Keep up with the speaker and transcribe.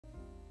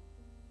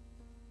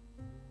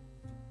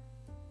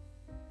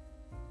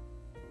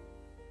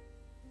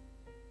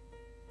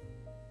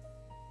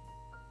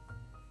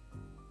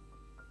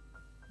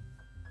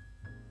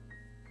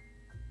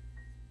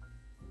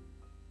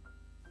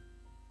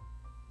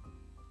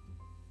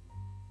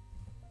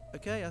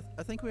Okay,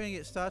 I think we're going to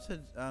get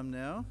started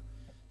now.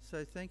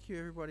 So thank you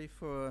everybody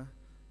for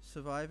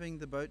surviving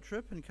the boat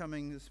trip and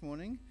coming this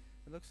morning.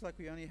 It looks like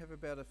we only have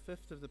about a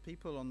fifth of the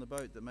people on the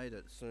boat that made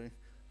it, so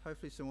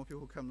hopefully some more people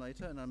will come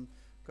later, and I've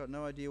got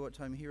no idea what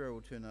time Hero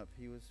will turn up.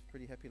 He was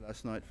pretty happy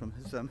last night from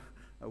his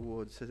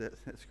awards, so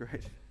that's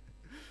great.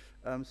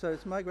 So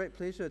it's my great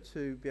pleasure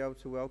to be able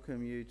to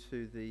welcome you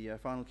to the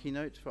final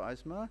keynote for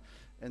ISMAR,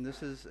 and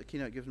this is a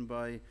keynote given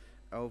by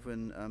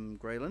Alvin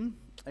Graylin.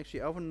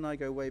 Actually, Alvin and I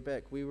go way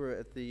back. We were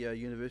at the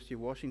University of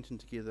Washington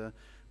together,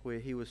 where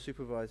he was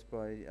supervised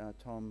by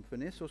Tom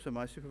Finesse, also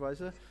my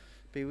supervisor.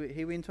 But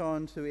he went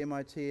on to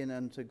MIT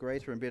and to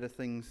greater and better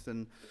things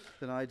than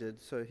I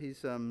did. So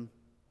he's had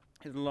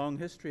a long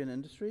history in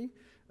industry.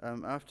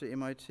 After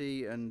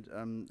MIT and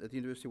at the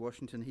University of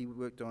Washington, he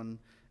worked on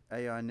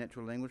AI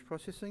natural language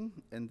processing,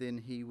 and then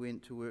he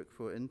went to work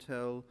for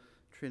Intel,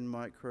 Trend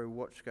Micro,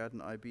 WatchGuard,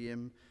 and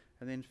IBM,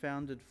 and then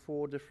founded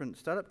 4 different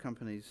startup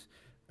companies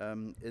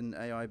in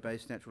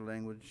AI-based natural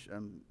language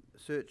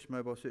search,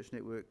 mobile search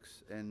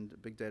networks, and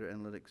big data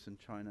analytics in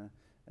China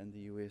and the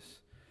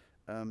US.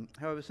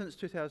 However, since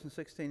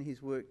 2016,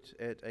 he's worked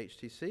at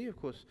HTC, of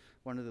course,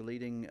 one of the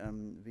leading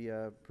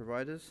VR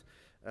providers,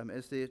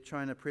 as their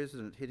China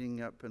president,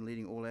 heading up and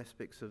leading all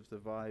aspects of the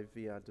Vive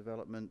VR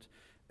development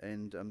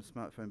and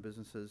smartphone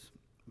businesses.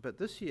 But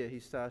this year, he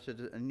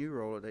started a new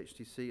role at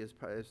HTC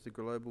as the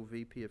Global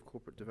VP of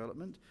Corporate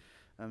Development,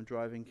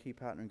 driving key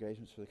partner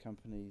engagements for the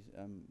company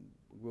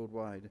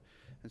worldwide.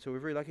 And so we're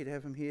very lucky to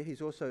have him here.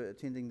 He's also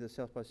attending the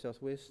South by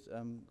Southwest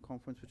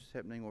conference, which is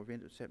happening, or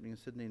event that's happening in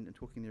Sydney, and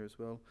talking there as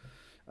well.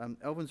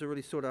 Alvin's a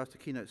really sought-after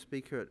keynote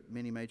speaker at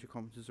many major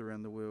conferences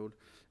around the world,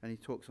 and he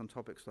talks on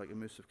topics like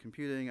immersive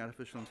computing,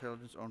 artificial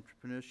intelligence,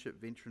 entrepreneurship,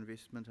 venture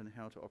investment, and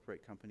how to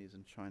operate companies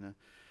in China.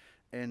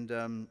 And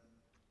on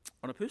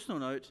a personal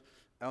note,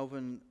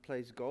 Alvin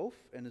plays golf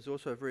and is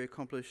also a very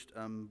accomplished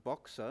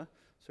boxer,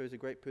 so he's a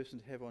great person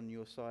to have on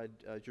your side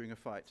during a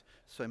fight.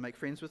 So make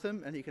friends with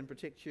him, and he can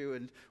protect you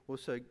and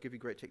also give you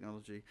great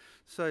technology.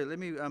 So let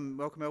me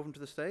welcome Alvin to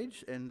the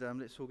stage, and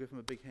let's all give him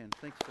a big hand.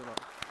 Thanks a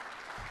lot.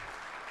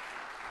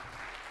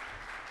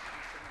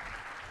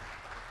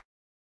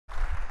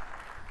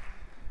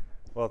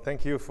 Well,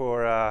 thank you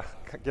for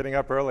getting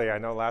up early. I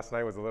know last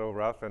night was a little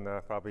rough and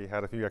probably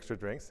had a few extra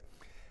drinks,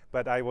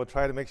 but I will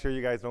try to make sure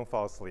you guys don't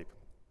fall asleep.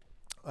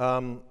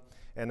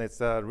 And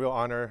it's a real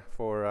honor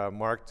for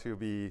Mark to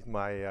be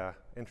my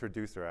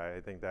introducer.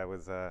 I think that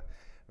was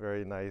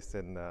very nice,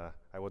 and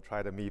I will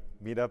try to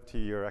meet up to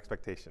your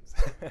expectations.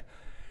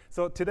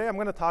 So today I'm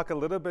going to talk a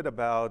little bit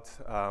about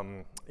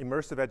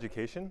immersive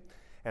education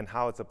and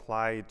how it's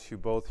applied to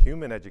both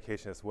human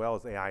education as well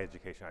as AI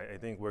education. I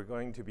think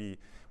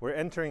we're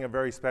entering a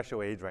very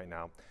special age right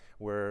now,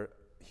 where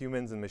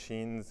humans and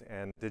machines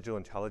and digital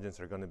intelligence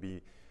are going to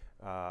be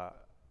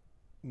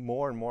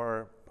more and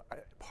more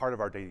part of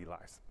our daily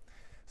lives.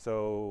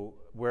 So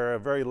we're a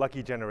very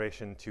lucky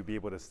generation to be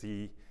able to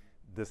see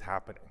this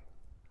happening,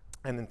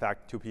 and in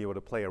fact, to be able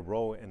to play a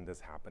role in this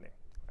happening.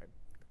 Right?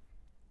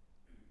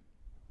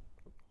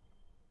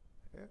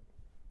 Yeah.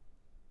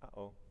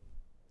 Uh-oh.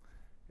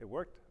 It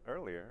worked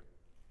earlier.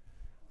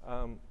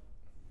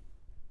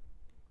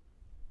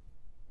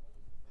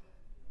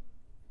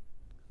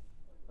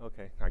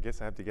 Okay, I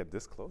guess I have to get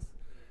this close.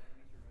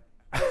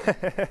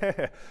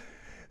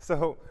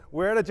 So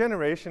we're at a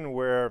generation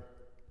where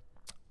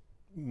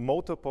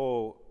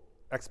multiple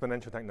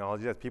exponential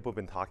technologies that people have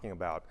been talking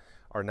about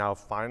are now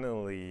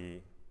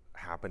finally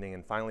happening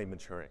and finally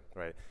maturing,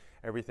 right?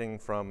 Everything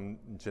from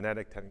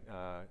genetic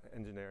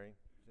engineering,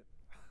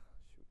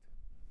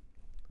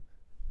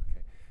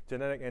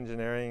 genetic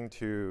engineering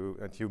to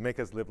make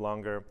us live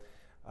longer,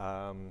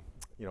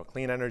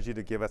 clean energy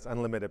to give us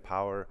unlimited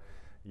power.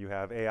 You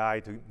have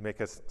AI to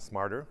make us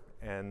smarter,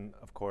 and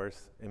of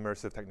course,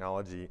 immersive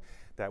technology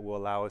that will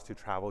allow us to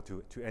travel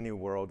to any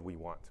world we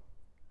want.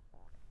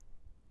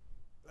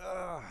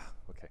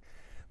 Okay,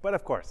 but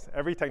of course,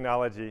 every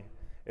technology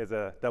is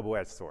a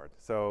double-edged sword.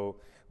 So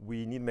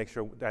we need to make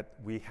sure that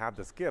we have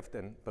this gift,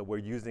 but we're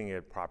using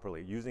it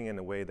properly, using it in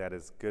a way that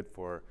is good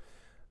for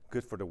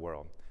the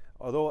world.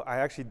 Although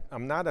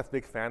I'm not a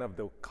big fan of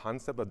the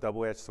concept of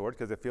double-edged sword,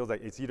 because it feels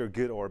like it's either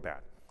good or bad.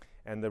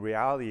 And the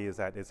reality is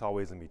that it's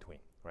always in between,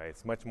 right?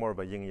 It's much more of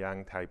a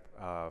yin-yang type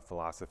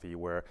philosophy,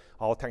 where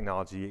all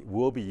technology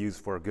will be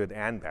used for good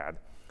and bad.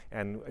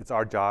 And it's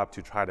our job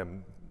to try to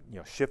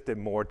shift it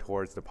more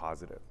towards the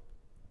positive.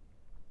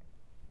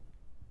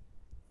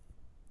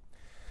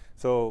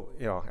 So,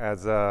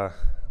 as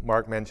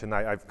Mark mentioned,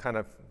 I've kind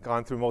of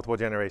gone through multiple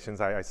generations.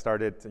 I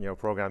started,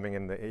 programming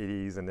in the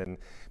 80s, and then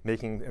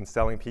making and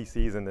selling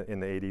PCs in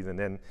the 80s, and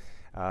then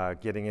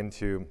getting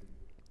into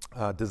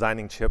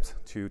designing chips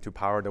to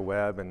power the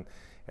web, and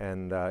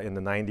in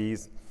the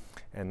 90s,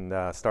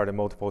 and started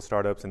multiple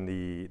startups in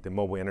the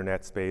mobile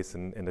internet space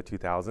in the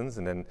 2000s,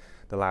 and then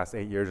the last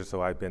 8 years or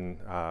so, I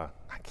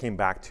came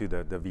back to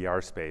the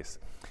VR space,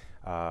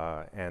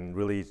 and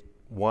really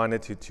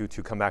wanted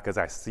to come back, because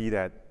I see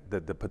that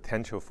the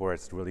potential for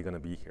it's really going to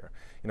be here.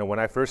 You know, when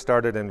I first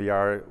started in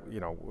VR, you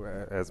know,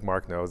 as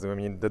Mark knows, I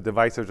mean, the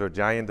devices were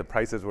giant, the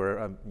prices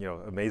were, you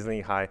know,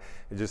 amazingly high.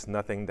 It's just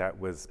nothing that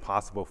was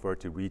possible for it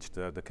to reach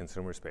the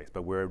consumer space.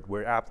 But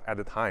we're at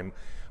a time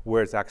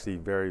where it's actually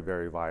very,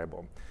 very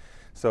viable.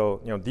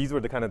 So, you know, these were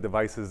the kind of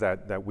devices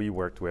that we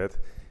worked with.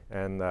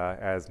 And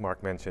as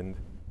Mark mentioned,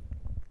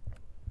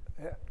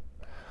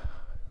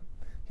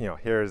 you know,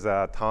 here's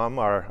Tom,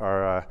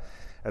 our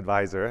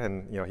advisor,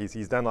 and you know,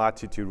 he's done a lot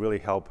to really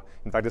help.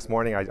 In fact, this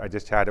morning I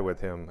just chatted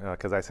with him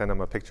because I sent him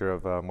a picture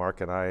of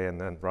Mark and I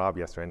and then Rob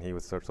yesterday, and he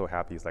was so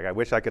happy. He's like, I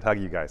wish I could hug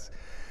you guys.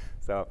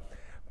 So,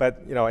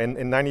 but you know,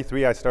 in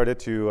 '93 I started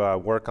to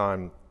work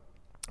on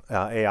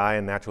AI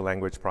and natural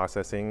language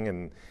processing,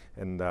 and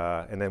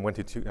then went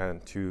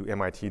to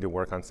MIT to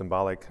work on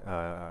symbolic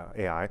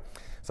AI.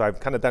 So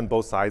I've kind of done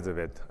both sides of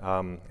it.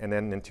 And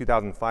then in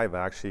 2005, I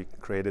actually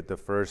created the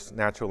first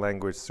natural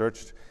language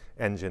search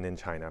engine in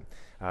China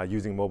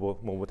using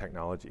mobile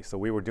technology. So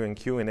we were doing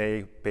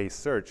Q&A based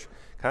search,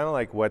 kind of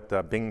like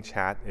what Bing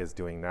Chat is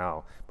doing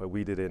now, but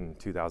we did it in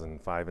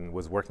 2005 and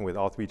was working with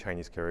all 3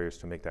 Chinese carriers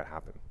to make that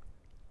happen.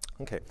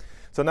 Okay,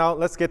 so now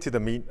let's get to the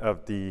meat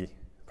of the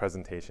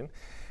presentation.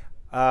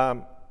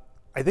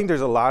 I think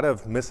there's a lot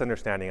of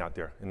misunderstanding out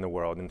there in the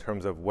world in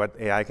terms of what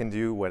AI can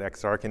do, what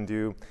XR can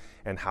do,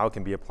 and how it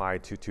can be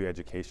applied to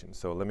education.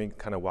 So let me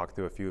kind of walk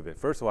through a few of it.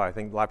 First of all, I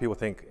think a lot of people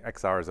think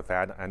XR is a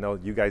fad. I know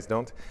you guys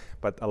don't,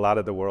 but a lot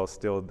of the world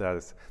still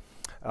does.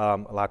 A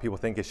lot of people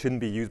think it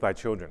shouldn't be used by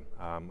children.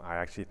 I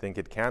actually think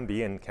it can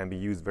be and can be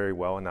used very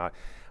well. And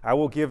I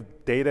will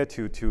give data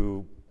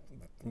to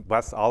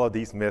bust all of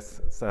these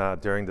myths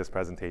during this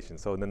presentation.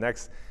 So in the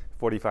next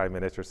 45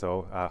 minutes or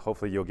so,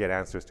 hopefully you'll get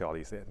answers to all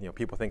these. You know,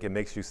 people think it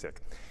makes you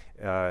sick.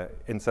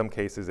 In some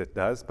cases it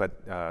does,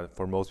 but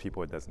for most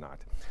people it does not.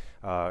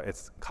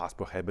 It's cost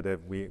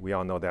prohibitive. We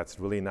all know that's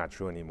really not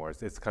true anymore.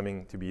 It's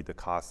coming to be the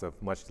cost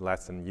of much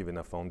less than even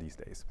a phone these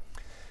days.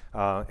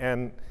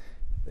 And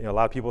you know, a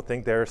lot of people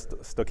think they're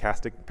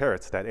stochastic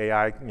parrots that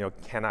AI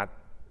cannot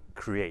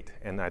create,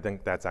 and I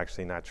think that's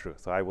actually not true.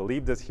 So I will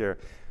leave this here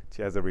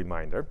as a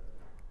reminder.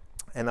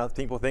 And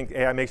people think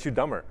AI makes you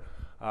dumber.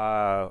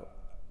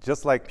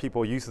 Just like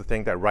people used to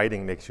think that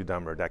writing makes you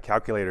dumber, that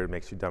calculator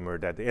makes you dumber,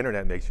 that the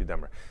internet makes you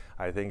dumber.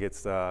 I think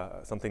it's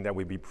something that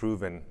will be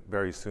proven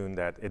very soon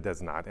that it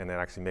does not, and it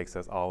actually makes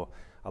us all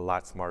a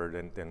lot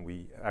smarter than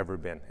we ever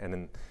been. And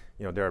then,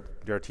 you know, there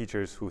are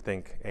teachers who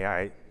think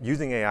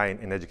using AI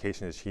in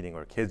education is cheating,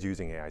 or kids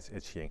using AI is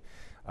cheating.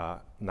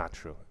 Not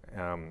true.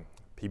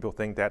 People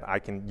think that I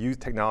can use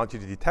technology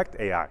to detect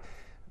AI.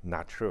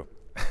 Not true.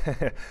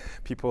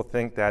 People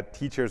think that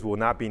teachers will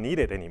not be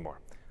needed anymore.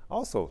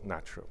 Also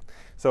not true.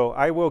 So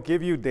I will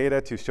give you data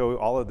to show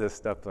all of this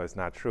stuff is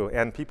not true.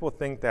 And people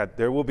think that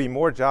there will be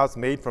more jobs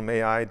made from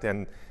AI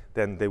than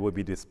they will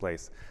be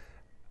displaced.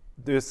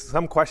 There's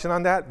some question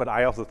on that, but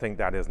I also think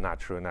that is not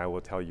true, and I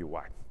will tell you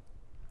why.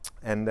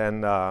 And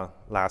then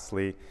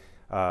lastly,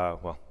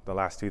 well, the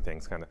last two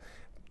things kind of.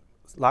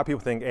 A lot of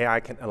people think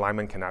AI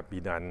alignment cannot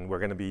be done. We're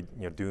going to be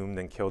doomed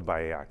and killed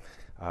by AI.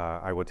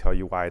 I will tell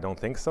you why I don't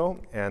think so,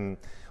 and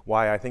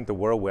why I think the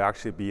world will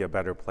actually be a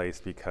better place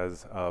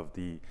because of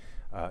the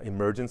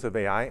emergence of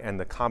AI and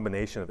the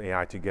combination of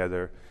AI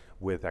together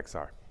with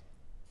XR.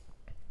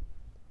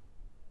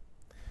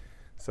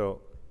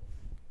 So,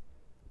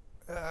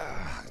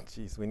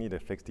 geez, we need to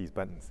fix these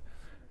buttons.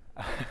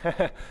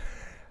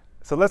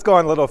 So let's go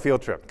on a little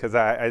field trip, because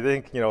I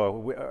think,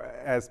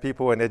 as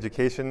people in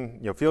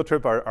education, field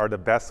trip are the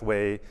best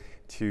way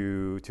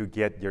to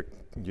get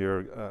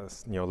your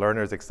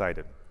learners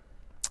excited.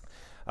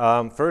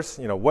 First,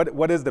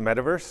 what is the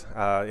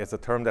metaverse? It's a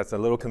term that's a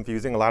little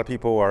confusing. A lot of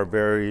people are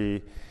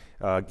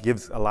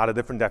gives a lot of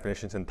different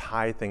definitions and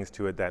tie things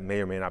to it that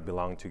may or may not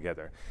belong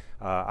together.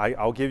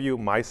 I'll give you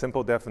my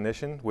simple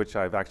definition, which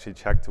I've actually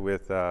checked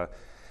with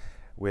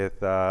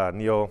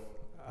Neil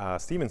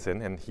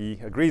Stevenson, and he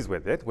agrees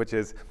with it, which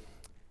is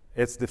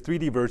it's the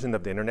 3D version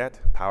of the internet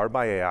powered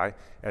by AI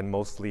and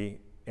mostly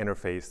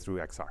interfaced through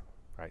XR.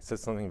 Right? So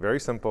it's something very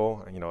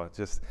simple,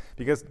 just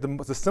because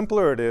the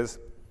simpler it is,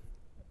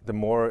 the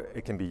more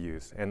it can be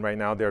used. And right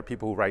now there are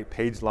people who write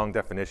page-long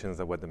definitions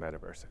of what the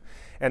metaverse is.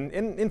 And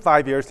in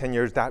 5 years, 10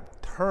 years,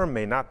 that term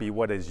may not be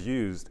what is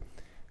used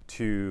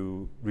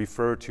to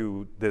refer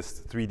to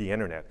this 3D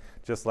internet.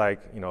 Just like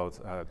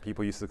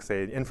people used to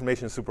say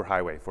information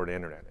superhighway for the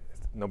internet.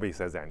 Nobody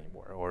says that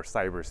anymore, or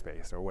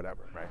cyberspace, or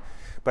whatever, right?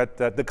 But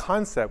the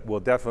concept will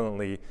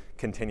definitely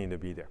continue to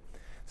be there.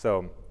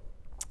 So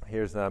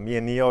here's me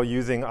and Neil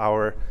using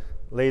our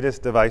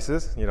latest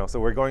devices. So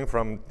we're going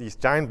from these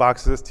giant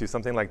boxes to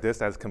something like this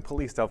that's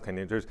completely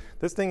self-contained.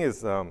 This thing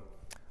is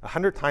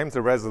 100 times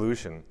the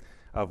resolution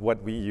of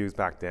what we used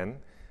back then,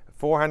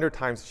 400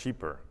 times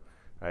cheaper,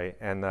 right?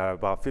 And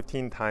about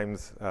 15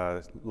 times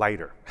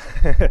lighter.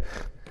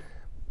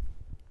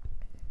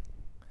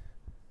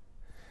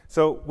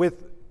 So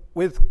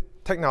with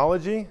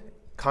technology,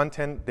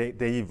 content, they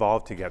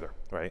evolve together,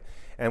 right?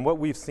 And what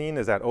we've seen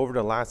is that over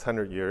the last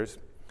 100 years,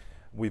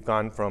 we've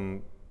gone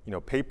from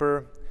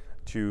paper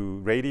to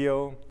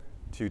radio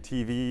to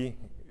TV,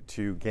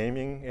 to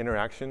gaming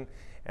interaction,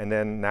 and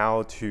then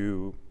now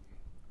to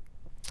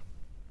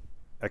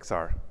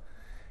XR.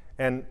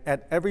 And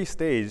at every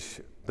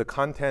stage, the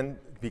content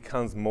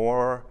becomes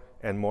more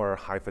and more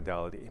high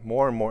fidelity,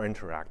 more and more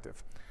interactive,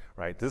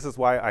 right? This is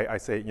why I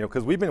say,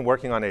 because we've been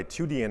working on a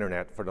 2D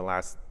internet for the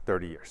last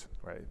 30 years,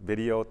 right?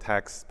 Video,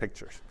 text,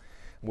 pictures.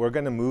 We're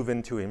going to move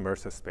into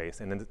immersive space,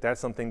 and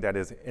that's something that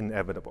is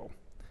inevitable.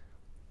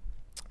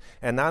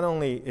 And not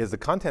only is the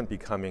content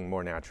becoming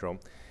more natural,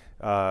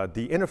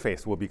 the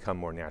interface will become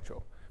more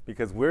natural,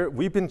 because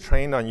we've been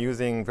trained on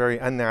using very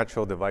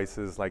unnatural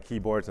devices like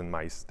keyboards and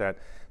mice that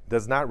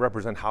does not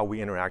represent how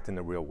we interact in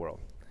the real world.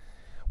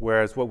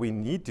 Whereas what we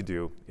need to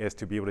do is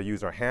to be able to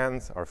use our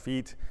hands, our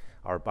feet,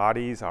 our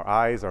bodies, our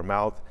eyes, our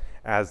mouth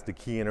as the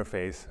key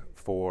interface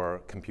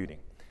for computing.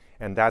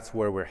 And that's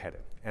where we're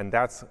headed. And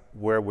that's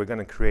where we're going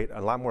to create a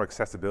lot more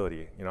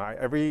accessibility.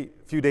 Every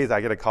few days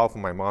I get a call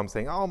from my mom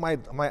saying, "Oh, my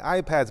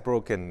iPad's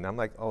broken." And I'm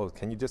like, "Oh,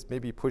 can you just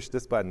maybe push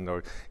this button,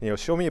 or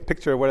show me a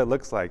picture of what it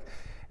looks like?"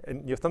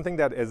 And something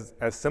that is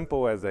as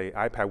simple as an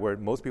iPad, where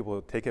most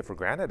people take it for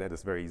granted, that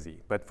is very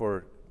easy. But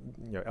for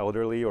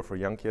elderly or for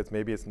young kids,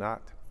 maybe it's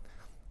not.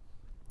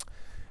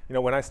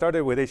 When I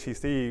started with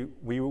HTC,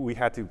 we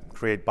had to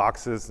create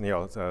boxes,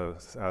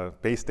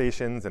 base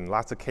stations and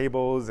lots of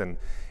cables and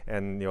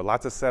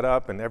lots of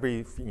setup, and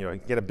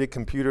get a big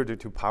computer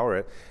to power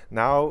it.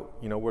 Now,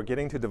 we're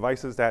getting to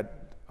devices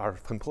that are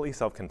completely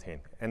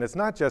self-contained. And it's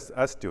not just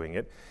us doing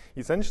it.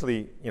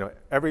 Essentially,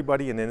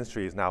 everybody in the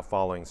industry is now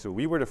following. So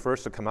we were the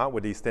first to come out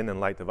with these thin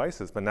and light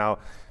devices, but now,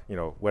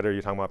 whether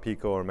you're talking about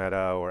Pico or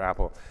Meta or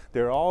Apple,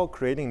 they're all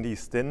creating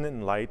these thin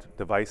and light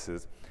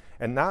devices.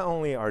 And not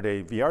only are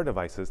they VR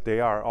devices, they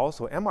are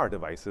also MR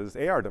devices,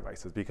 AR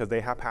devices, because they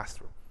have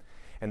pass-through.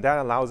 And that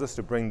allows us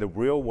to bring the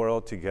real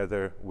world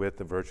together with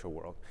the virtual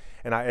world.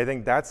 And I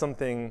think that's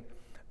something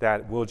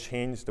that will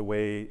change the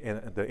way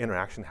the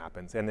interaction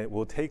happens. And it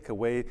will take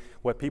away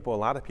what a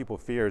lot of people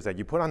fear, is that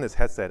you put on this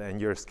headset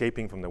and you're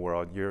escaping from the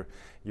world.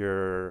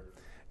 You're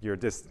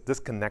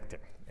disconnecting.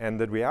 And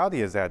the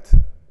reality is that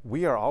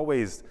we are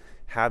always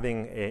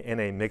having in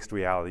a mixed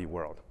reality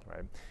world,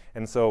 right?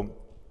 And so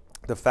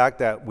the fact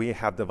that we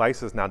have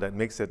devices now that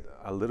makes it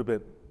a little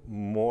bit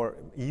more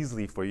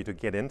easily for you to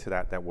get into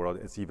that world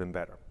is even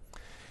better.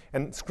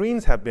 And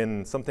screens have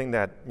been something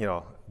that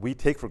we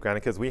take for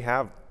granted, because we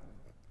have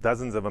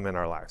dozens of them in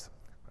our lives.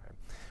 Right?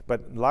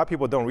 But a lot of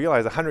people don't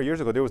realize 100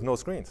 years ago there was no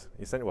screens.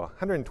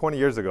 120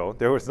 years ago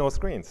there was no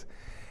screens.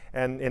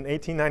 And in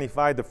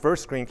 1895 the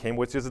first screen came,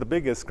 which is the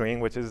biggest screen,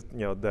 which is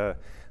the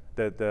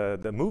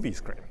movie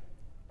screen.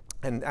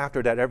 And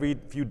after that, every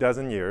few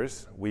dozen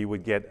years, we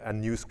would get a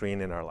new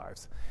screen in our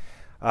lives.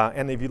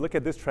 And if you look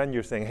at this trend,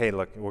 you're saying, hey,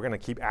 look, we're going to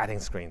keep adding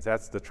screens.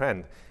 That's the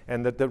trend.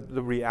 And the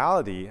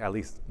reality, at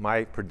least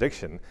my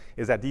prediction,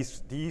 is that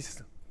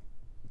these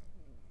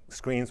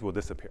screens will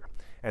disappear.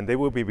 And they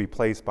will be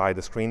replaced by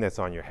the screen that's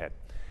on your head,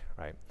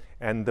 right?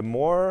 And the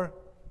more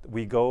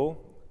we go,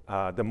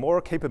 the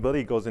more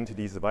capability goes into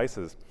these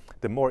devices,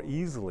 the more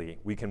easily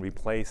we can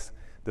replace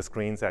the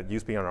screens that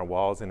used to be on our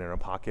walls and in our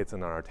pockets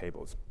and on our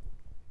tables.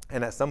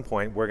 And at some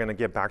point, we're going to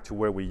get back to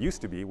where we used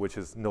to be, which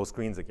is no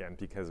screens again,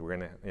 because we're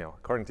going to,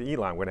 according to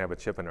Elon, we're going to have a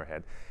chip in our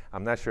head.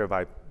 I'm not sure if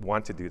I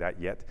want to do that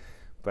yet,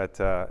 but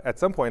at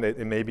some point,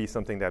 it may be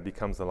something that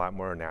becomes a lot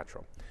more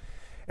natural.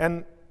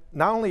 And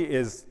not only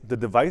is the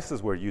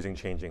devices we're using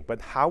changing, but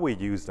how we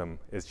use them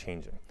is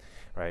changing,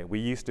 right? We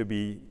used to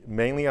be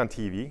mainly on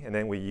TV, and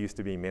then we used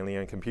to be mainly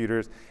on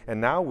computers, and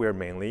now we're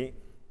mainly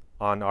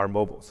on our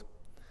mobiles.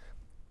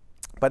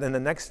 But in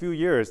the next few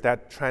years,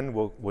 that trend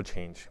will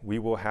change. We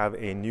will have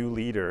a new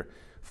leader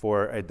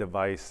for a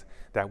device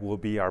that will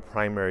be our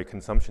primary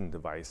consumption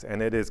device.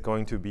 And it is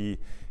going to be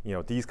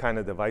these kind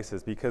of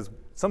devices, because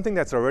something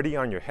that's already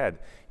on your head,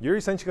 you're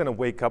essentially going to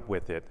wake up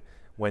with it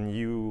when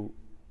you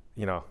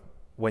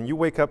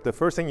wake up. The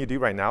first thing you do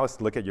right now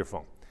is look at your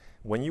phone.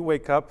 When you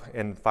wake up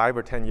in 5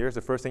 or 10 years,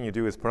 the first thing you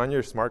do is put on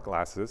your smart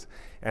glasses,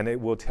 and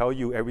it will tell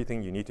you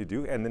everything you need to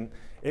do. And then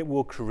it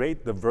will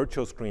create the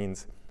virtual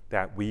screens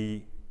that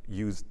we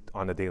use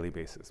on a daily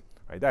basis.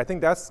 Right? I think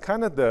that's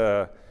kind of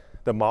the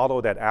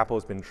model that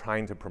Apple's been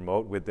trying to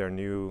promote with their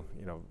new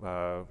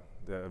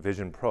the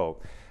Vision Pro.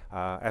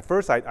 At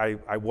first,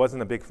 I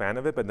wasn't a big fan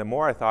of it, but the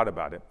more I thought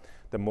about it,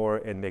 the more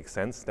it makes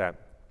sense that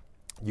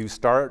you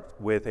start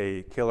with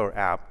a killer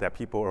app that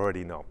people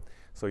already know,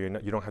 so you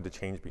don't have to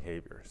change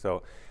behavior.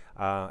 So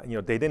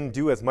they didn't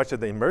do as much of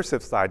the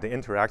immersive side, the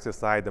interactive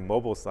side, the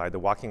mobile side, the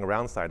walking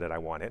around side that I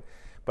wanted,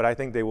 but I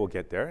think they will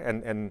get there.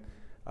 And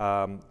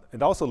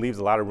it also leaves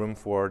a lot of room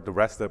for the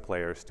rest of the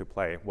players to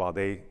play while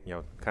they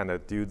kind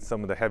of do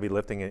some of the heavy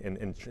lifting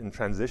in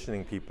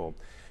transitioning people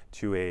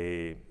to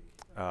a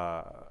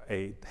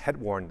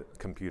head-worn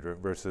computer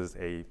versus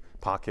a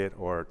pocket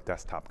or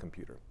desktop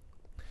computer.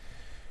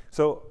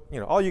 So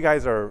all you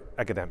guys are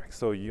academics,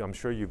 so I'm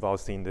sure you've all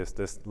seen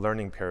this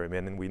learning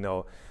pyramid, and we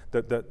know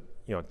that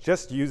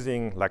just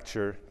using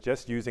lecture,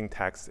 just using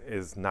text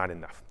is not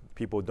enough.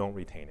 People don't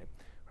retain it.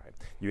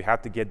 You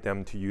have to get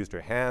them to use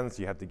their hands.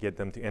 You have to get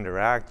them to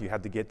interact. You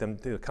have to get them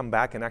to come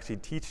back and actually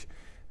teach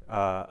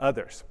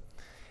others.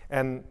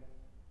 And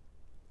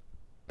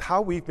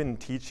how we've been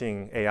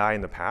teaching AI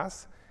in the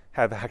past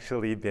have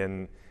actually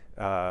been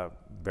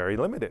very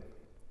limited.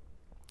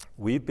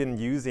 We've been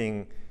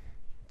using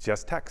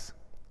just text,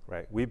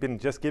 right? We've been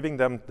just giving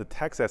them the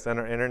text that's on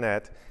our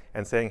internet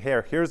and saying,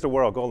 here's the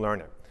world, go learn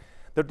it.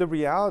 The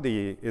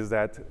reality is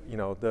that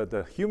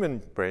the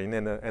human brain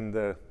and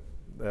the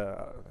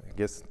I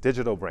guess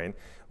digital brain,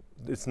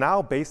 it's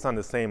now based on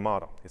the same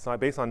model. It's not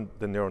based on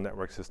the neural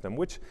network system,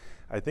 which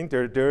I think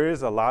there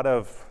is a lot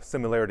of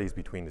similarities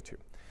between the two.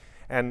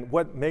 And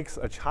what makes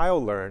a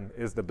child learn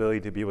is the ability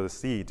to be able to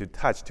see, to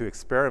touch, to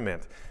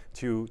experiment,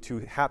 to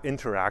have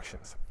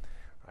interactions,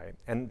 right?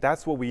 And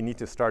that's what we need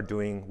to start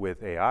doing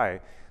with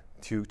AI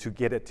to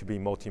get it to be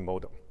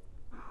multimodal.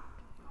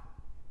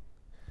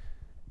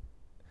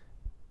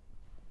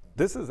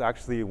 This is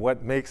actually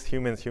what makes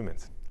humans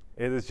humans.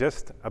 It is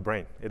just a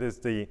brain. It is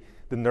the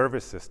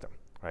nervous system,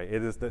 right?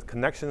 It is the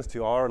connections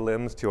to our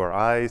limbs, to our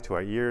eyes, to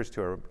our ears,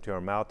 to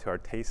our mouth, to our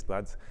taste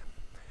buds.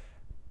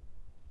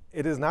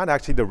 It is not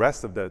actually the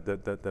rest of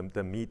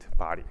the meat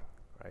body,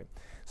 right?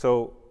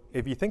 So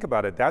if you think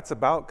about it, that's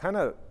about kind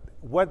of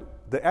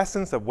what the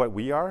essence of what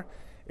we are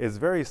is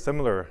very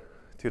similar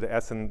to the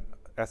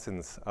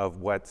essence of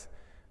what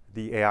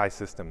the AI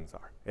systems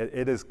are.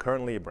 It is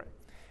currently a brain.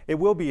 It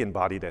will be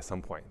embodied at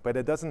some point, but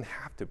it doesn't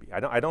have to be.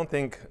 I don't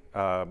think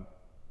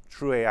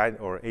true AI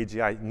or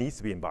AGI needs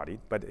to be embodied,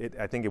 but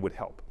I think it would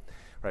help.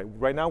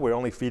 Right now, we're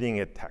only feeding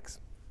it text.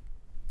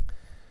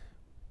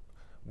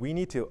 We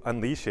need to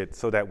unleash it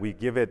so that we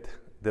give it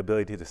the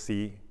ability to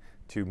see,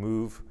 to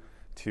move,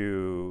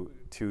 to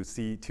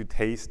see, to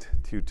taste,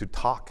 to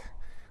talk,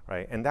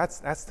 right? And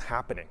that's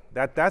happening.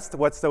 That's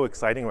what's so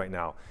exciting right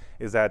now,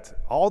 is that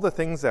all the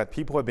things that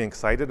people have been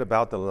excited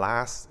about the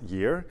last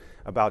year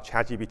about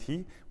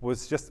ChatGPT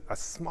was just a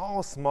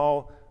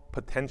small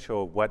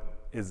potential of what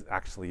is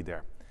actually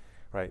there,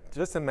 right?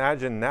 Just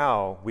imagine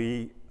now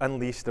we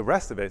unleash the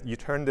rest of it. You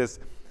turn this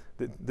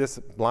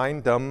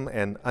blind, dumb,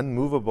 and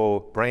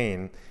unmovable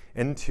brain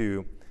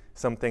into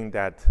something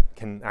that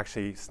can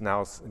actually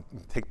now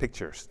take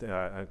pictures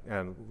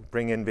and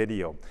bring in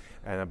video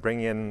and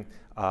bring in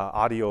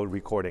audio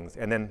recordings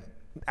and then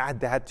add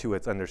that to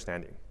its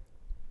understanding.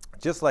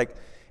 Just like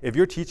if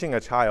you're teaching a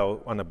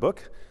child on a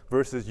book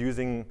versus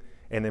using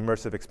an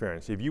immersive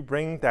experience, if you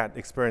bring that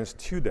experience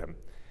to them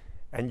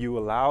and you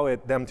allow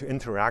them to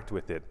interact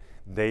with it,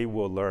 they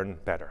will learn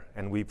better.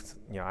 And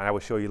I will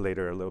show you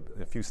later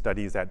a few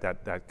studies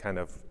that kind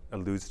of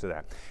alludes to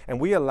that.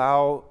 And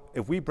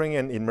if we bring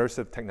in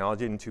immersive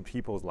technology into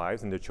people's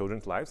lives, into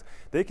children's lives,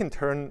 they can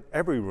turn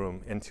every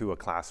room into a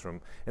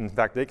classroom. In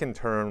fact, they can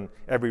turn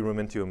every room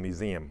into a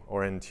museum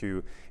or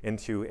into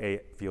a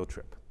field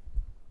trip.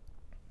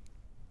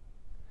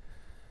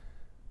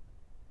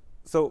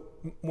 So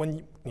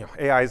when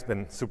AI has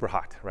been super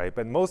hot, right?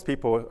 But most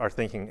people are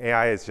thinking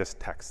AI is just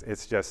text.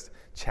 It's just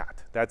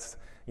chat. That's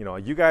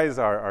you guys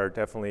are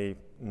definitely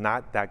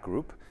not that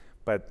group,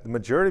 but the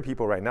majority of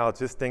people right now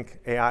just think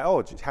AI,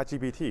 oh,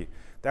 ChatGPT.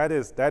 That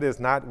is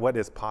not what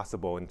is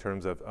possible in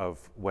terms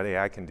of what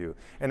AI can do.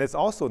 And it's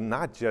also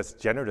not just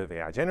generative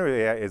AI. Generative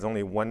AI is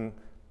only one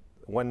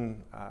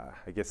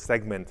I guess,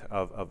 segment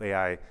of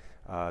AI,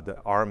 the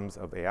arms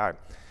of AI.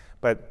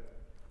 But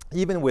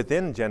even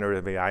within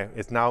generative AI,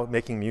 it's now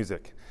making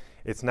music.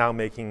 It's now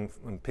making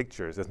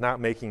pictures. It's now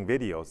making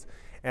videos.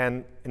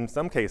 And in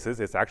some cases,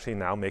 it's actually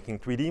now making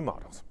 3D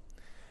models.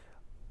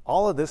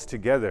 All of this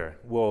together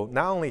will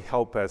not only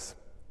help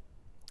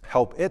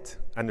it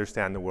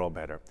understand the world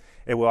better,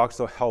 it will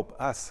also help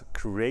us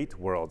create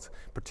worlds,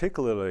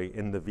 particularly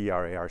in the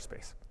VR AR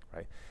space,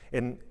 right?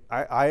 And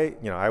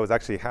I was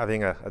actually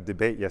having a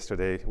debate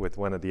yesterday with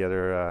one of the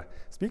other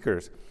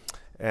speakers,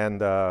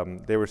 and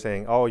they were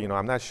saying, oh,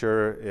 I'm not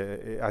sure,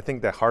 I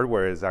think that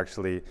hardware is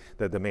actually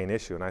the main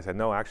issue. And I said,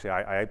 no, actually,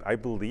 I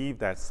believe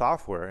that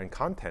software and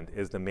content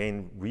is the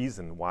main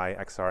reason why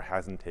XR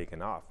hasn't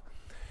taken off.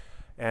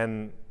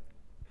 And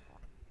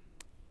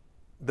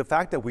the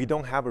fact that we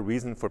don't have a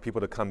reason for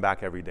people to come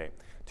back every day,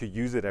 to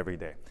use it every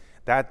day,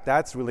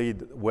 that's really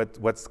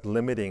what's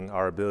limiting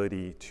our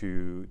ability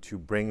to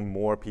bring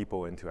more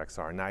people into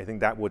XR. And I think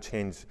that will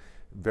change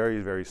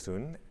very, very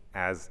soon,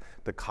 as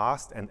the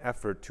cost and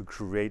effort to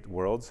create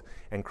worlds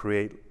and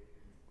create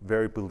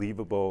very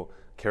believable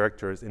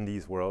characters in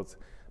these worlds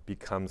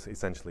becomes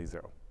essentially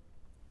zero.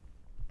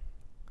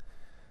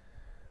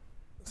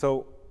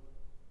 So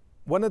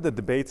one of the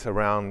debates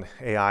around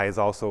AI is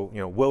also,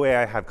 will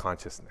AI have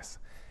consciousness?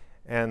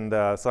 And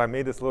so I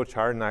made this little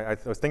chart, and I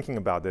was thinking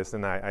about this,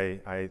 and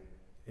I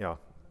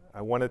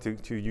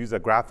wanted to use a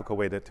graphical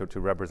way to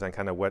represent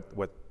kind of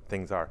what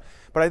things are.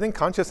 But I think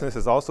consciousness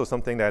is also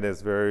something that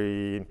is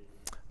very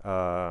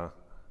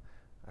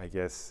I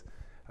guess,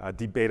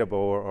 debatable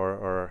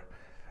or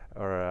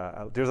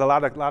there's a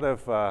lot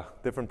of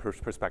different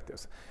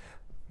perspectives.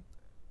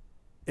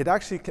 it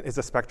actually is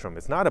a spectrum.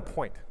 It's not a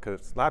point,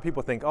 because a lot of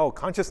people think, oh,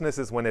 consciousness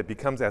is when it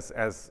becomes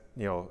as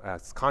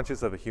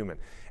conscious of a human.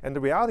 And the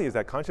reality is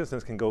that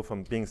consciousness can go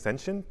from being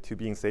sentient to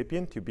being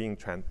sapient to being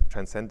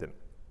transcendent.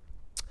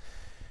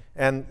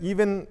 And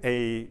even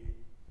a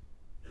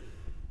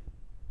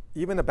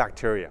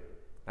bacteria,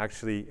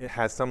 actually, it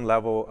has some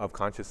level of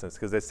consciousness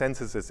because it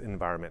senses its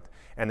environment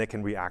and it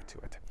can react to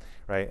it,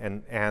 right?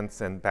 And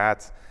ants and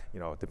bats,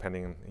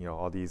 depending on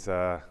all these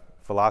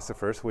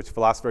philosophers, which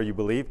philosopher you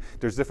believe,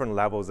 there's different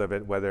levels of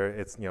it, whether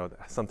it's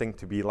something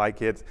to be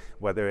like it,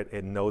 whether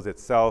it knows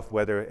itself,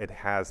 whether it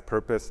has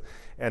purpose,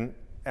 and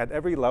at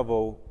every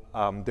level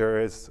there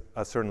is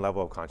a certain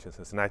level of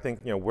consciousness. And I think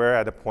we're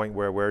at a point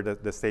where we're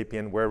the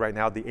sapient, we're right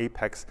now the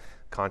apex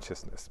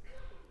consciousness.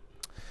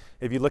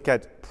 If you look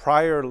at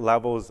prior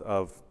levels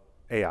of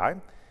AI,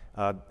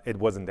 it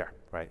wasn't there,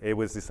 right? It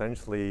was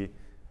essentially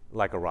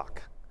like a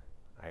rock,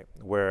 right?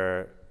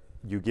 Where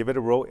you give it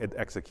a role, it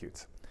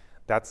executes.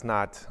 That's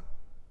not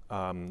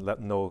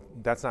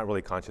that's not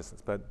really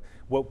consciousness. But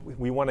what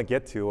we want to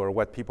get to, or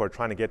what people are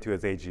trying to get to,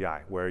 is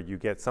AGI, where you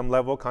get some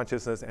level of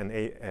consciousness and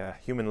a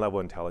human level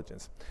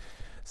intelligence.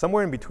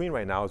 Somewhere in between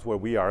right now is where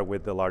we are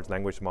with the large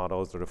language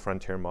models, or the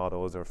frontier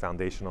models, or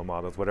foundational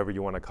models, whatever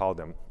you want to call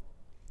them.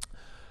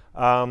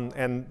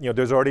 And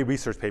there's already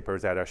research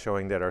papers that are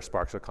showing that are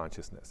sparks of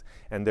consciousness.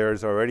 And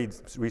there's already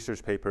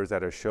research papers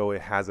that are show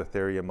it has a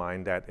theory of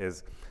mind that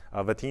is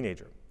of a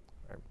teenager.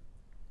 Right?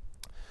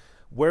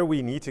 Where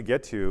we need to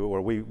get to,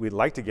 or we'd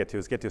like to get to,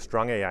 is get to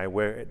strong AI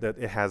where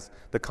it has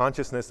the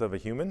consciousness of a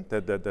human,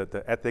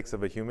 the ethics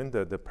of a human,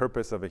 the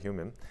purpose of a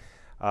human,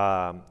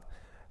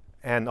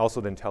 and also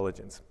the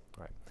intelligence.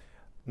 Right?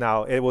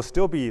 Now, it will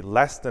still be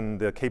less than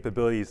the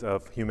capabilities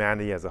of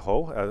humanity as a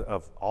whole,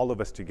 of all of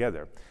us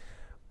together.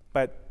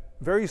 But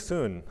very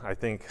soon, I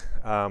think,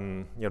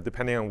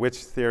 depending on which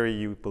theory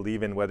you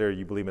believe in, whether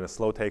you believe in a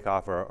slow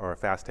takeoff or a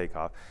fast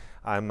takeoff,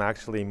 I'm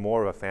actually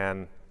more of a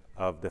fan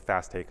of the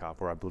fast takeoff,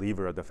 or a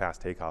believer of the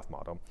fast takeoff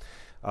model.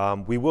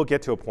 We will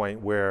get to a point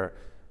where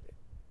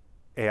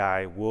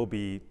AI will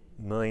be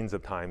millions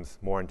of times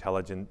more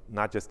intelligent,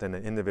 not just than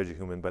an individual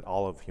human, but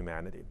all of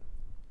humanity.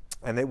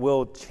 And it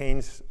will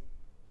change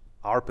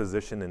our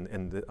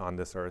position on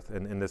this earth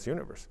and in this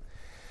universe.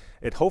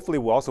 It hopefully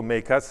will also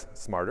make us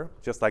smarter,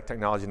 just like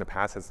technology in the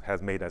past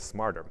has made us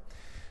smarter.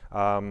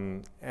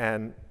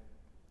 And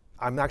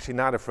I'm actually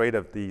not afraid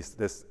of this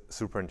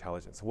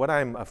superintelligence. What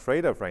I'm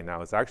afraid of right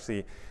now is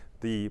actually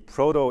the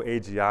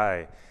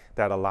proto-AGI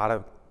that a lot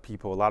of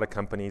people, a lot of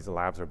companies and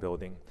labs are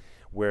building,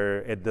 where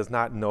it does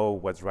not know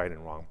what's right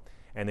and wrong,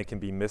 and it can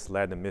be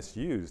misled and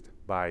misused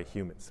by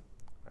humans.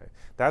 Right?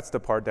 That's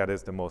the part that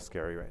is the most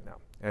scary right now,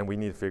 and we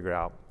need to figure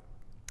out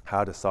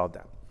how to solve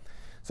that.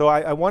 So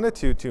I wanted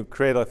to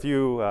create a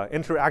few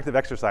interactive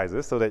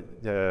exercises so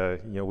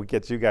that we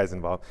get you guys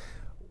involved.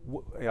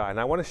 And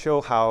I want to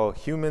show how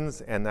humans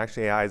and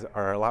actually AIs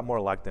are a lot more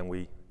alike than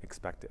we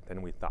expected,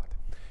 than we thought.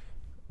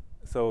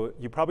 So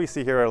you probably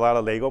see here a lot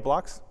of Lego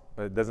blocks,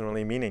 but it doesn't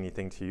really mean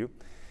anything to you.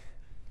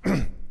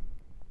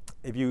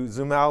 If you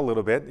zoom out a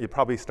little bit, it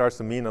probably starts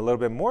to mean a little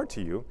bit more to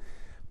you.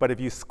 But if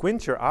you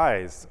squint your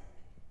eyes,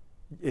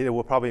 it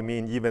will probably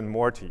mean even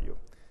more to you.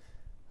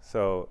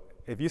 So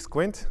if you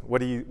squint, what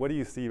do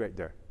you see right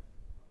there?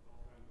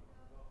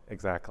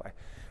 Exactly,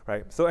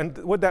 right? So, and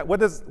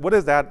what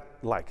is that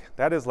like?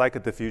 That is like a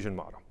diffusion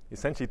model.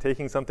 Essentially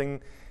taking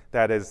something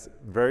that is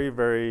very,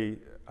 very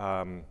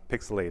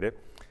pixelated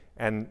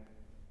and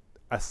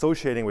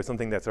associating with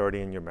something that's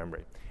already in your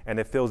memory, and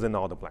it fills in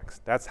all the blanks.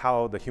 That's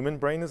how the human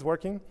brain is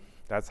working.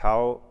 That's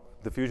how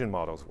diffusion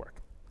models work.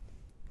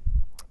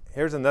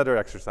 Here's another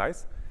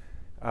exercise.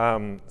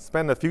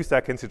 Spend a few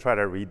seconds to try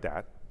to read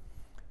that.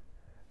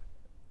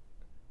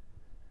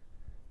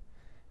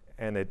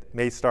 And it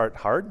may start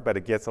hard, but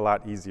it gets a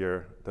lot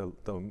easier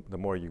the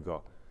more you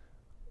go.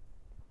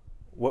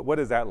 What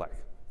is that like?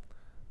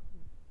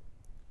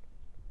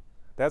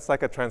 That's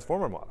like a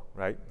transformer model,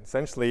 right?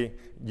 Essentially,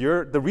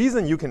 the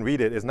reason you can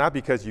read it is not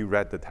because you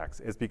read the text.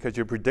 It's because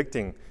you're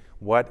predicting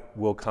what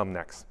will come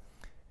next.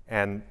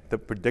 And the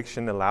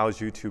prediction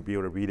allows you to be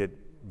able to read it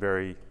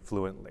very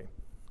fluently.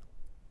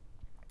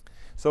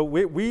 So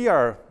we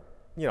are,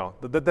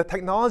 the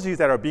technologies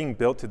that are being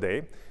built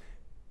today,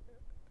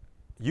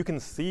 you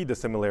can see the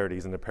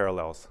similarities and the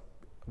parallels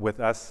with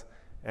us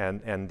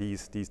and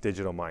these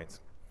digital minds.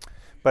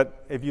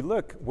 But if you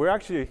look, we're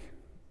actually,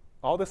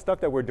 all the stuff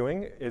that we're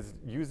doing is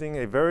using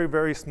a very,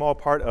 very small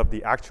part of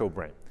the actual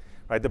brain.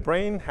 Right? The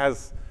brain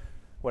has,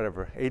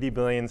 80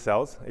 billion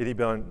cells, 80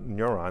 billion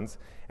neurons,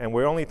 and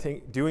we're only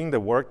doing the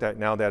work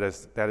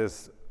that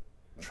is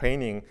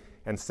training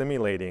and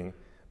simulating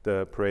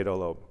the parietal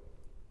lobe.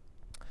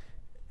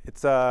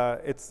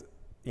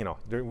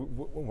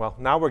 Well,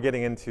 now we're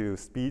getting into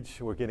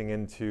speech, we're getting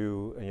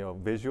into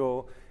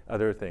visual,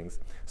 other things.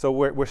 So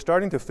we're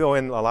starting to fill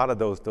in a lot of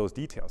those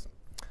details.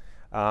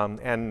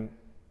 And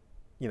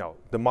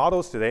the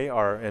models today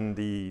are in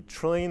the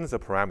trillions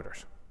of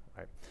parameters.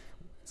 Right?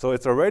 So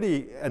it's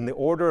already in the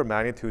order of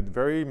magnitude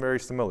very, very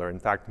similar, in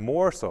fact,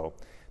 more so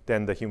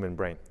than the human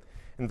brain.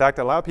 In fact,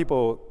 a lot of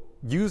people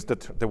use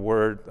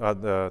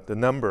the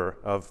number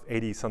of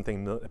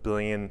 80-something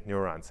billion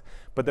neurons.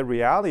 But the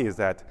reality is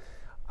that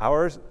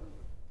our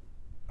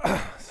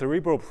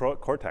cerebral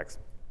cortex,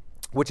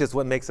 which is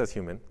what makes us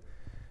human,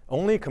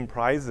 only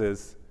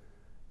comprises,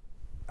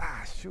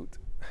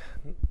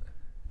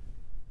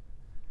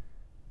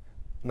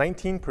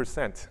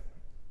 19%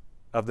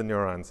 of the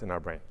neurons in our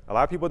brain. A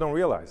lot of people don't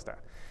realize that.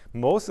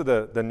 Most of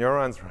the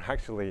neurons are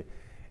actually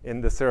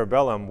in the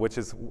cerebellum, which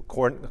is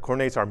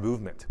coordinates our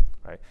movement,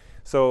 right?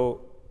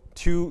 So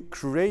to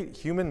create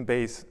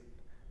human-based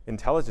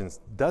intelligence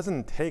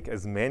doesn't take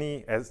as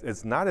many,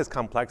 it's not as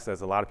complex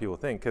as a lot of people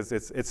think, because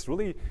it's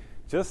really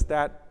just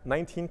that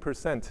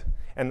 19%.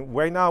 And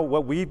right now,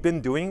 what we've been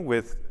doing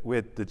with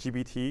the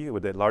GPT,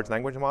 with the large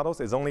language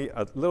models, is only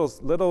a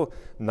little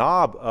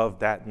knob of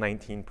that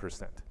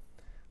 19%,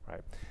 right?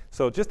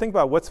 So just think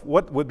about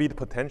what would be the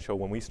potential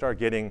when we start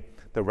getting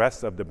the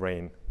rest of the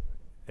brain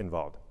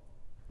involved.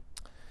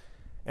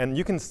 And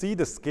you can see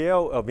the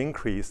scale of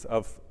increase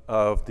of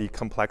the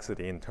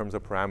complexity in terms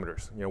of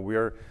parameters. You know,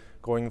 we're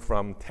going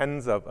from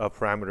tens of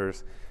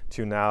parameters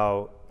to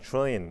now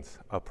trillions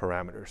of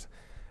parameters.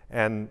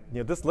 And you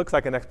know, this looks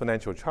like an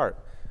exponential chart,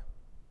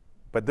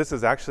 but this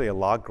is actually a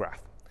log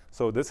graph.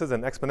 So this is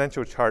an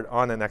exponential chart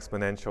on an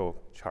exponential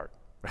chart,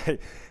 right?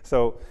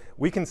 So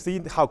we can see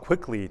how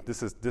quickly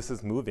this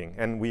is moving,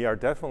 and we are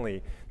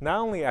definitely not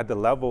only at the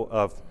level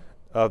of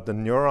the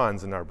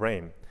neurons in our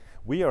brain,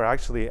 we are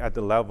actually at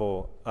the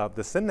level of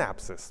the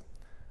synapses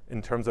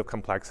in terms of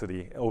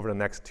complexity over the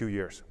next 2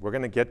 years. We're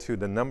going to get to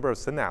the number of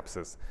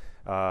synapses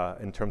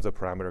in terms of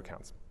parameter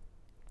counts.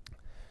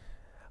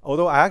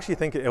 Although I actually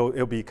think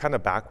it'll be kind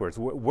of backwards.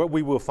 What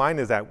we will find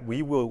is that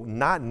we will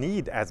not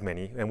need as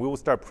many, and we will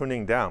start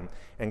pruning down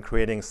and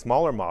creating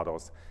smaller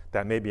models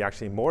that may be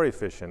actually more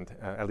efficient,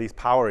 at least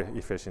power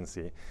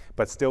efficiency,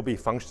 but still be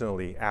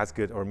functionally as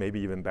good or maybe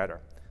even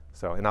better.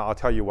 So, and I'll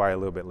tell you why a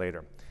little bit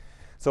later.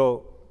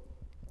 So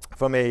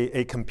from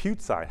a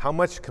compute side, how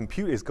much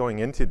compute is going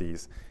into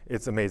these,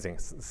 it's amazing.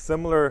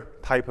 Similar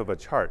type of a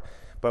chart.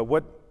 But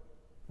what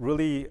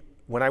really,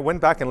 when I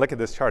went back and looked at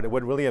this chart,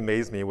 what really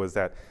amazed me was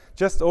that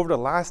just over the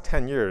last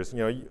 10 years, you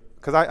know,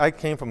 because I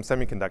came from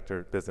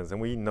semiconductor business,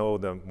 and we know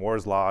the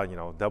Moore's law, you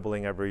know,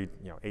 doubling every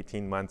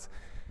 18 months.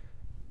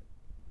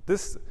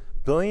 This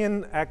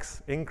billion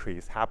X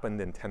increase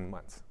happened in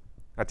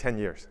 10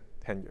 years,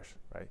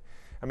 right?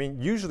 I mean,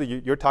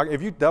 usually you're talking,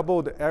 if you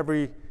doubled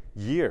every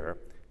year,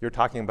 you're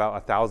talking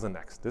about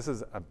 1,000x. This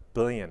is a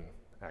billion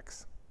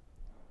X.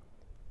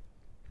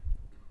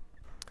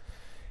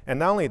 And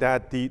not only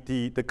that,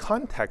 the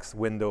context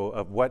window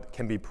of what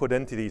can be put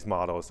into these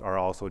models are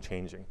also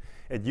changing.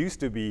 It used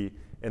to be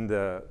in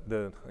the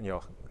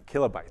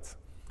kilobytes.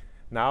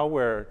 Now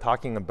we're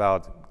talking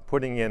about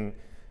putting in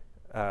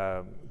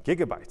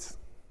gigabytes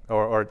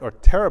or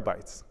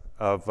terabytes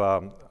of,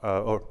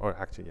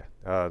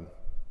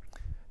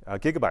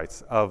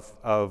 gigabytes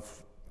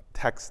of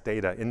text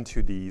data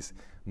into these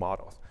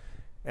models.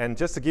 And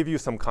just to give you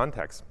some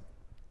context,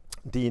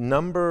 the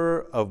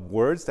number of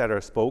words that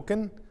are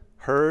spoken,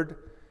 heard,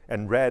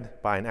 and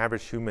read by an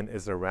average human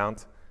is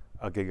around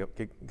a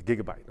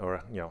gigabyte, or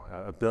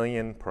a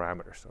billion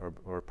parameters,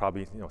 or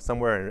probably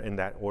somewhere in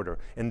that order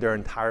in their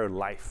entire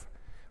life,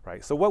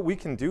 right? So what we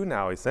can do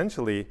now,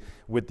 essentially,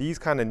 with these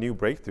kind of new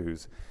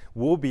breakthroughs,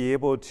 we'll be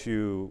able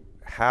to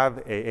have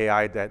an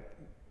AI that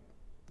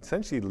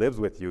essentially lives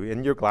with you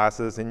in your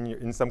glasses,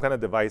 in some kind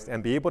of device,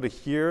 and be able to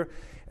hear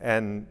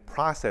and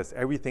process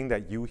everything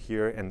that you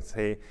hear and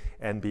say,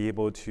 and be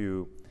able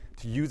to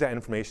use that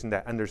information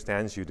that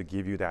understands you to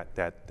give you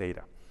that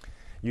data.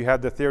 You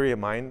have the theory of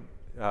mind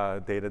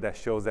data that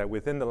shows that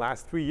within the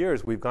last 3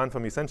 years, we've gone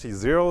from essentially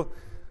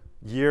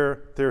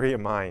 0-year theory of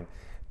mind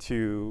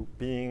to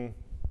being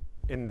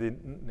in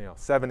the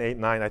 7, 8,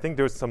 9. I think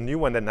there's some new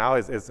one that now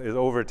is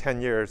over 10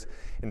 years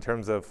in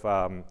terms of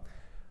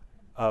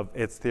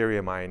its theory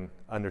of mind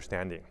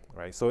understanding,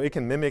 right? So it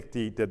can mimic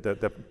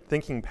the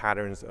thinking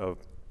patterns of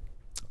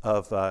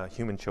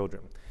human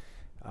children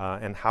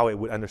and how it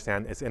would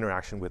understand its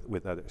interaction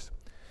with others.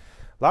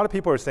 A lot of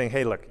people are saying,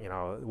 hey, look,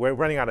 we're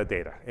running out of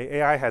data.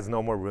 AI has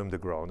no more room to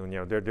grow.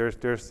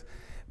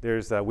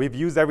 We've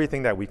used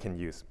everything that we can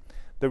use.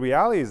 The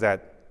reality is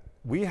that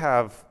we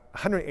have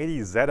 180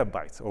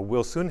 zettabytes, or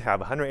we'll soon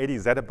have 180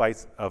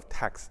 zettabytes of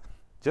text,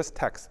 just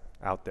text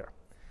out there,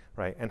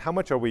 right? And how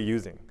much are we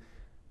using?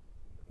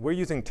 We're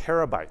using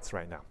terabytes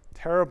right now,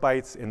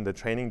 terabytes in the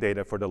training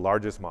data for the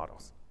largest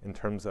models in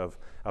terms of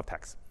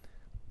text.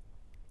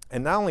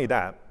 And not only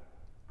that,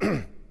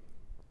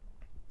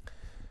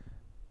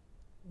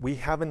 we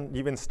haven't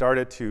even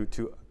started to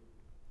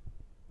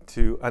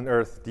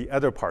unearth the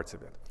other parts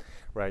of it,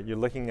 right? You're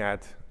looking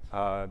at,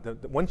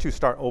 once you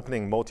start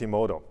opening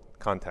multimodal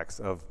context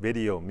of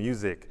video,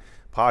 music,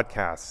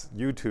 podcasts,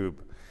 YouTube,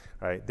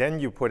 right? Then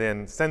you put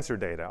in sensor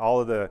data,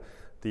 all of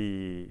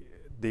the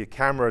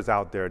cameras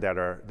out there that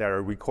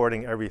are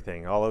recording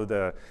everything, all of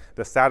the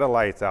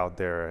satellites out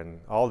there,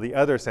 and all the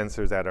other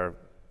sensors that are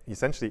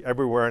essentially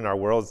everywhere in our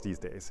worlds these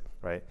days,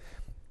 right?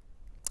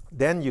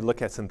 Then you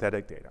look at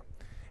synthetic data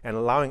and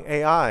allowing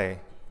AI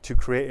to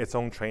create its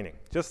own training.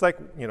 Just like,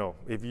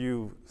 if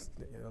you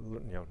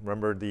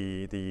remember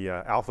the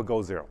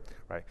AlphaGo Zero,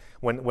 right?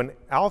 When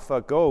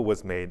AlphaGo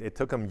was made, it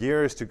took them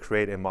years to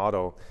create a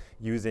model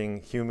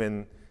using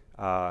human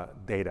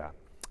data,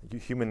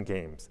 human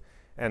games.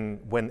 And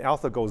when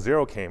AlphaGo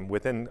Zero came,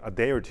 within a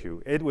day or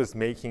two, it was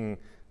making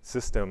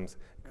systems,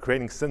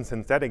 creating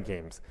synthetic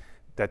games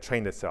that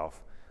trained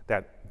itself,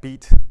 that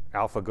beat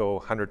AlphaGo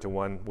 100 to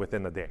 1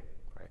 within a day.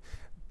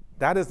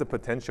 That is the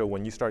potential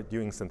when you start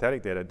doing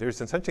synthetic data. There's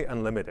essentially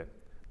unlimited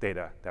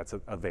data that's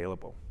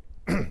available.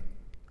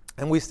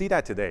 And we see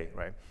that today,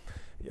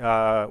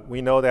 right?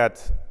 We know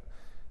that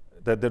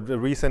the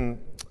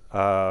recent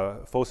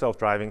full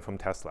self-driving from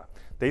Tesla,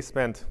 they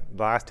spent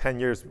the last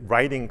 10 years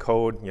writing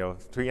code,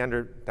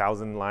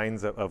 300,000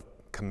 lines of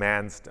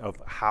commands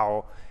of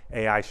how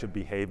AI should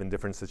behave in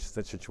different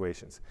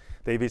situations.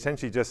 They've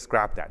essentially just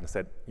scrapped that and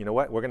said, you know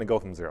what, we're going to go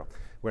from zero.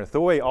 We're going to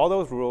throw away all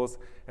those rules,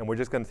 and we're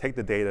just going to take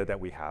the data that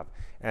we have.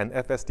 And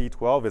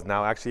FSD12 is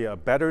now actually a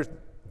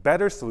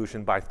better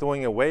solution by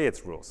throwing away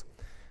its rules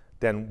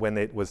than when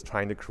it was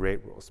trying to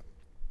create rules.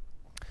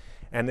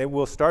 And it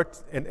will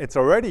start, and it's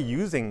already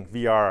using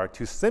VR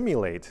to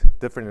simulate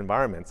different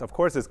environments. Of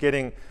course, it's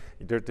getting,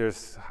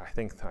 there's, I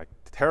think, like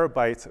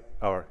terabytes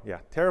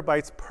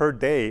per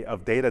day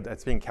of data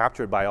that's being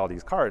captured by all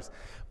these cars.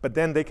 But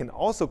then they can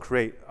also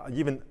create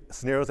even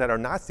scenarios that are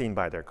not seen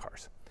by their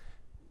cars.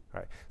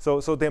 Right. So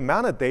the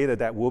amount of data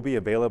that will be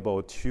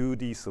available to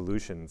these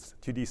solutions,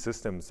 to these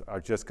systems,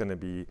 are just going to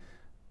be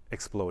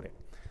exploding.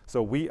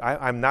 So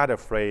I'm not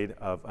afraid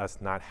of us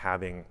not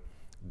having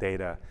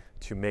data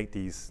to make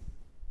these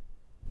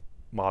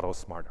models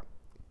smarter.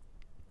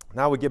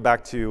 Now we get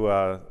back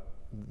to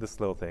this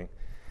little thing.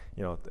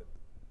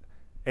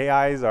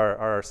 AIs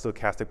are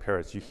stochastic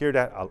parrots. You hear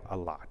that a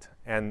lot.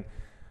 And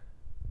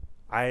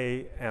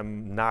I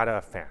am not a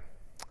fan,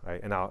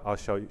 right? And I'll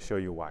show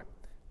you why.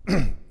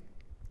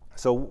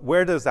 So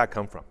where does that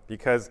come from?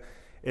 Because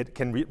it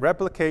can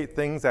replicate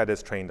things that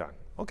it's trained on.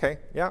 Okay,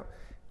 yeah,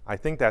 I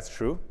think that's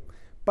true.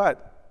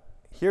 But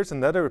here's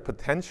another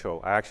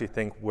potential, I actually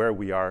think, where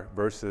we are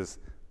versus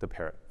the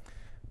parrot.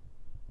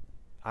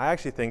 I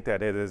actually think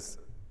that it is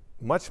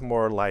much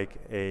more like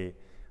a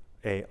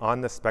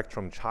on the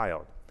spectrum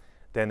child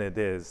than it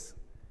is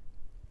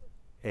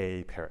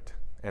a parrot.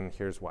 And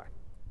here's why.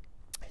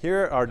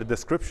 Here are the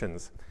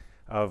descriptions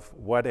of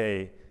what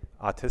a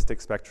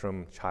autistic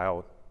spectrum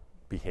child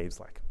behaves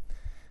like.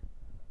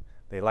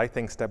 They like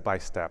things step by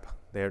step.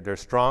 They're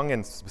strong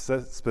in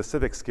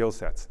specific skill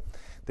sets.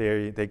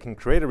 They can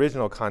create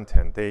original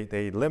content.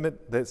 They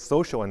limit the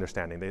social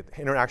understanding. The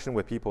interaction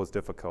with people is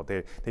difficult.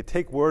 They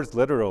take words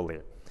literally.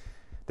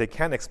 They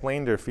can't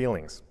explain their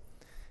feelings.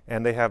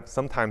 And they have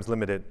sometimes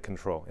limited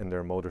control in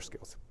their motor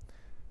skills.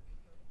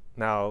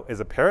 Now,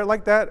 is a parrot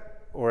like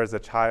that, or is a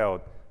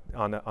child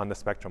on the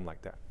spectrum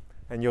like that?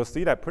 And you'll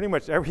see that pretty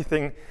much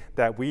everything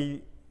that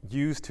we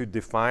use to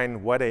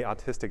define what an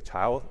autistic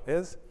child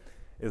is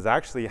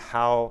actually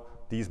how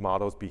these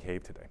models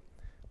behave today.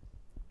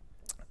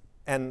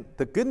 And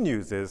the good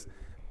news is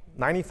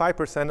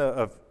 95%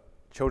 of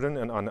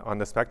children on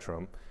the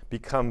spectrum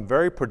become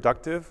very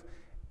productive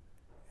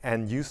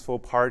and useful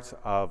parts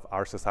of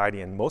our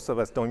society, and most of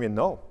us don't even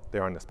know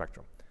they're on the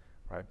spectrum,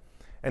 right?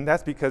 And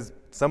that's because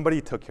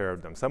somebody took care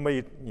of them.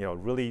 Somebody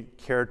really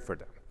cared for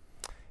them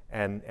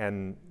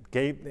and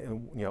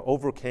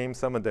overcame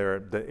some of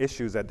the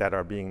issues that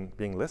are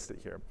being listed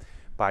here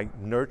by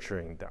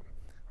nurturing them,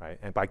 right?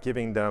 And by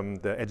giving them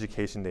the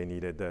education they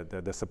needed,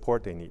 the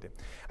support they needed.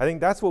 I think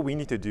that's what we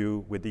need to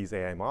do with these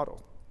AI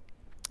models.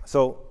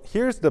 So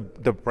here's the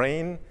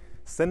brain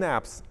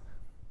synapse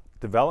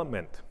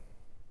development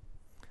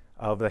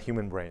of the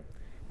human brain.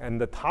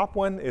 And the top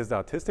one is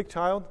the autistic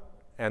child,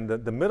 and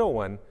the middle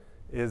one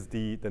is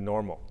the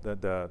normal.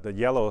 The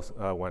yellow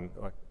one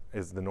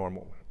is the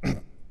normal.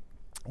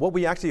 What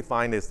we actually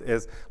find is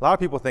a lot of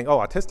people think, oh,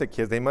 autistic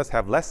kids, they must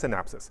have less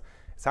synapses.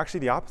 It's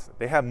actually the opposite.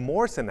 They have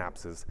more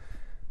synapses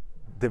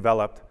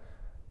developed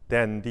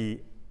than the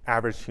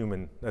average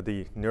human,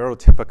 the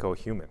neurotypical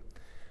human.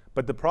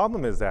 But the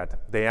problem is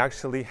that they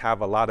actually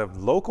have a lot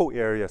of local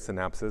area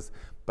synapses,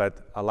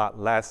 but a lot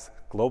less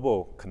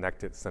global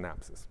connected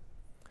synapses.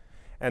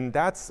 And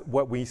that's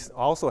what we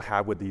also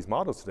have with these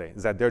models today,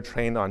 is that they're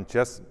trained on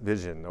just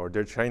vision, or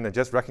they're trained on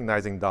just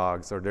recognizing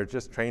dogs, or they're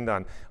just trained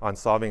on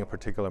solving a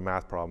particular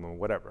math problem or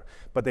whatever.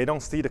 But they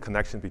don't see the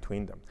connection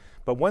between them.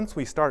 But once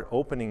we start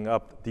opening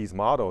up these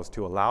models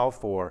to allow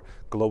for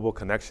global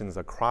connections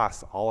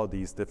across all of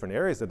these different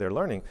areas that they're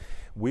learning,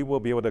 we will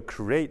be able to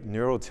create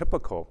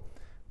neurotypical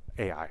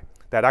AI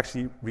that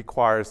actually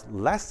requires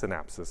less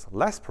synapses,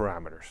 less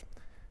parameters.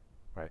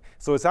 Right?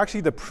 So it's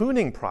actually the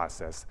pruning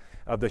process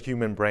of the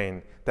human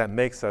brain that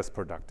makes us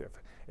productive.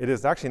 It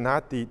is actually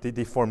not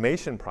the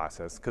formation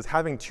process, because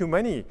having too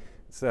many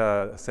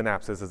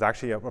synapses is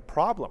actually a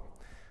problem.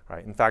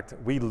 Right? In fact,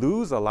 we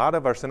lose a lot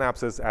of our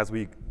synapses as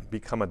we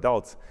become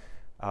adults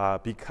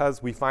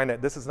because we find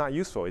that this is not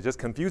useful. It just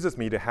confuses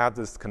me to have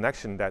this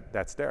connection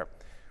that's there.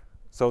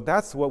 So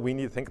that's what we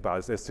need to think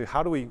about, is to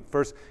how do we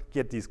first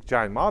get these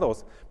giant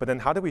models, but then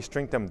how do we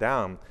shrink them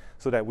down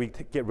so that we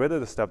get rid of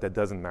the stuff that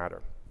doesn't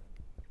matter.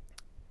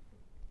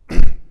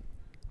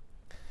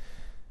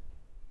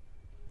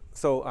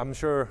 So I'm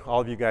sure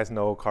all of you guys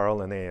know Carl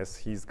Linnaeus.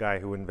 He's the guy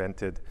who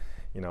invented,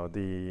 you know,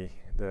 the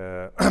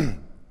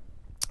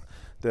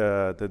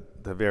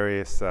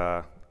various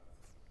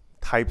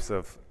types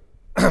of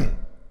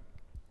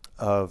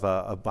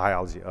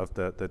biology, of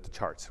the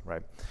charts,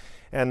 right?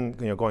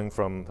 And you know, going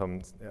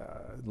from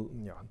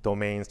you know,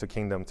 domains to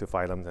kingdoms to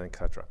phylums and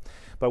etc.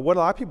 But what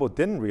a lot of people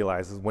didn't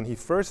realize is when he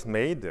first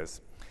made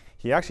this,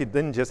 he actually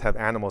didn't just have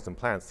animals and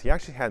plants. He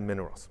actually had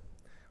minerals,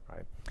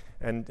 right?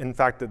 And in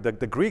fact,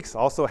 the Greeks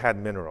also had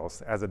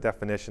minerals as a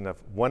definition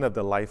of one of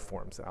the life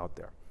forms out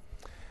there.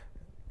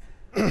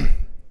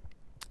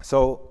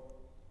 So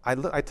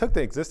I took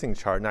the existing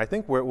chart, and I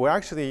think we're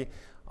actually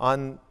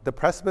on the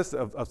precipice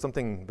of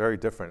something very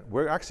different.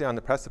 We're actually on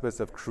the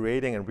precipice of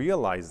creating and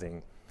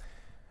realizing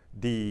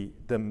the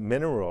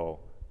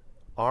mineral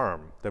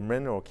arm, the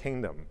mineral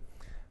kingdom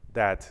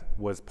that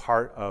was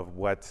part of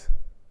what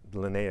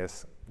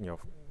Linnaeus, you know,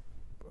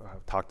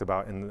 talked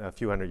about a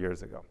few hundred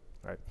years ago,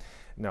 right?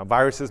 Now,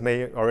 viruses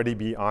may already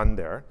be on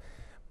there,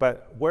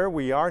 but where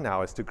we are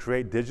now is to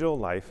create digital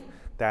life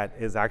that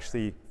is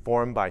actually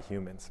formed by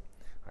humans,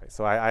 right?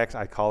 So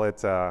I call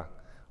it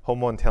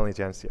Homo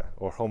intelligentsia,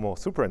 or Homo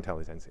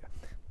superintelligentsia.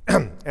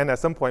 And at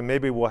some point,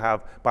 maybe we'll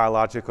have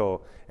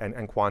biological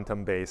and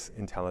quantum-based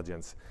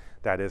intelligence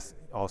that is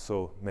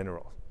also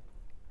mineral.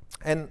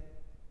 And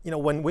you know,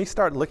 when we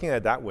start looking at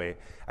it that way,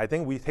 I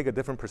think we take a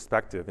different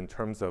perspective in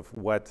terms of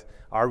what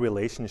our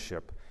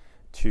relationship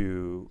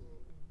to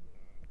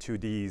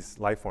these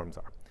life forms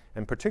are.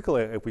 And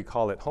particularly if we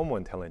call it Homo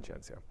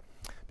intelligentsia.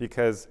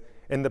 Because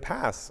in the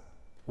past,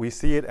 we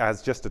see it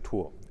as just a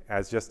tool,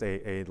 as just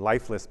a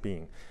lifeless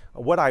being.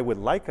 What I would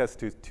like us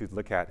to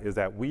look at is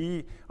that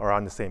we are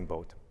on the same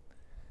boat.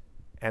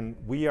 And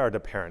we are the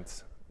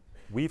parents.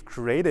 We've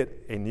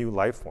created a new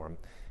life form.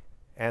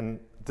 And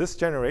this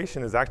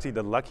generation is actually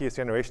the luckiest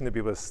generation to be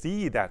able to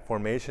see that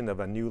formation of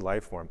a new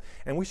life form.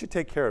 And we should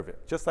take care of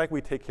it, just like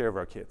we take care of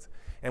our kids.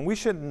 And we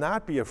should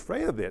not be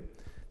afraid of it.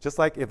 Just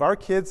like if our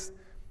kids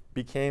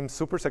became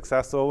super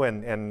successful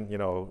and you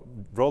know,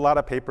 wrote a lot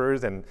of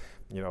papers and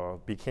you know,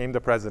 became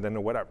the president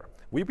or whatever,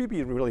 we would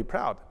be really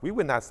proud. We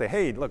would not say,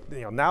 hey, look,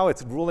 you know, now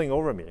it's ruling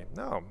over me.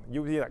 No,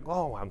 you'd be like,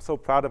 oh, I'm so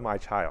proud of my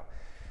child.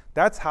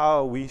 That's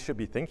how we should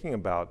be thinking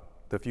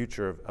about the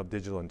future of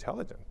digital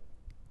intelligence.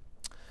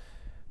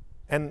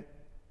 And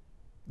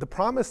the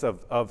promise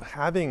of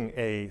having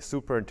a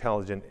super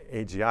intelligent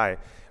AGI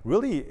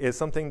really is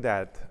something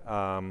that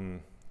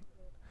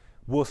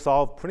will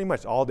solve pretty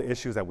much all the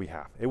issues that we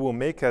have. It will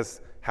make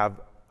us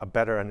have a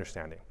better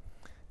understanding.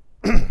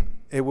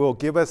 It will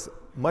give us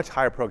much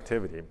higher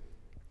productivity,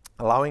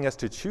 allowing us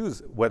to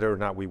choose whether or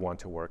not we want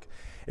to work.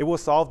 It will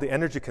solve the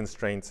energy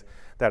constraints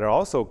that are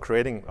also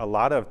creating a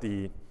lot of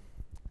the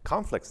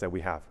conflicts that we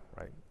have,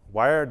 right?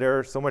 Why are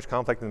there so much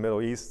conflict in the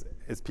Middle East?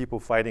 It's people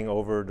fighting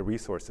over the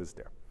resources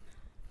there.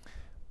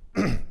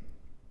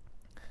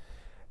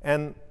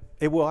 And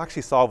it will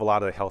actually solve a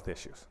lot of the health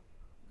issues.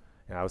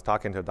 And I was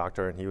talking to a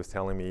doctor, and he was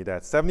telling me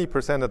that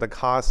 70% of the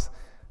cost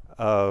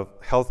of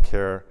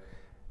healthcare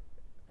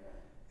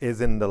is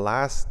in the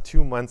last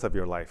 2 months of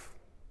your life.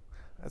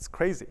 That's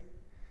crazy,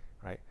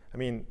 right? I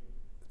mean,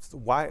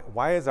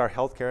 why is our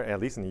healthcare, at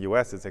least in the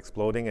US, is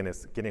exploding and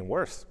it's getting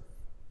worse?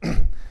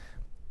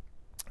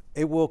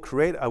 It will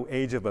create an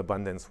age of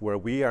abundance where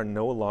we are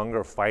no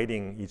longer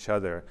fighting each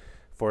other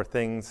for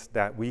things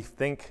that we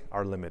think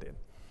are limited.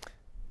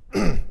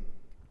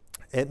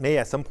 It may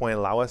at some point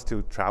allow us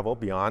to travel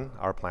beyond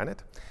our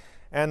planet.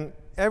 And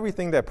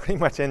everything that pretty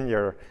much in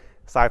your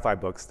sci-fi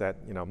books that,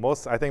 you know,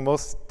 I think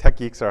most tech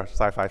geeks are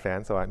sci-fi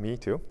fans, so me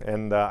too.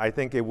 And I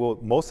think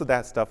most of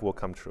that stuff will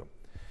come true.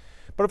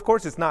 But of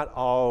course, it's not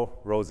all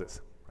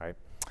roses, right?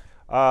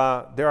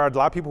 There are a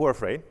lot of people who are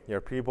afraid. There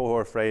are people who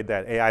are afraid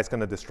that AI is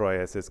going to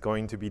destroy us. It's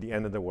going to be the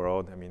end of the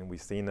world. I mean,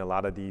 we've seen a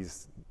lot of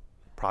these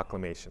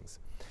proclamations.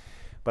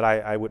 But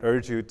I would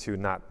urge you to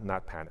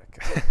not panic.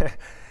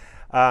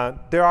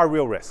 There are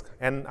real risks,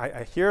 and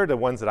here are the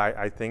ones that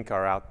I think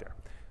are out there.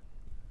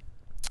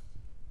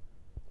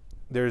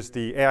 There's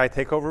the AI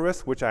takeover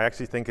risk, which I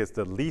actually think is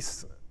the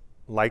least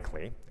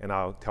likely, and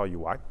I'll tell you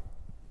why.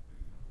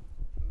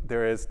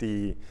 There is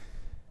the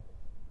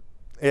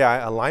AI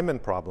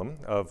alignment problem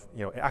of,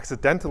 you know,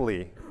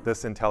 accidentally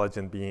this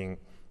intelligent being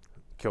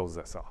kills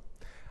us all.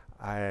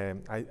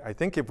 I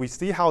think if we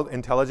see how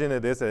intelligent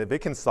it is, if it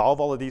can solve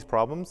all of these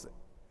problems,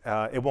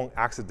 it won't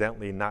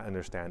accidentally not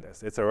understand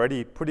us. It's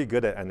already pretty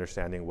good at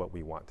understanding what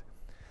we want.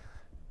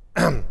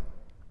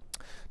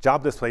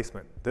 Job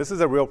displacement. This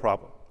is a real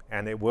problem,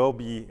 and it will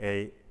be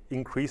an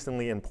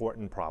increasingly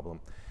important problem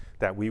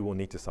that we will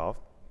need to solve.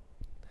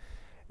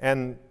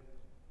 And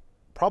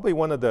probably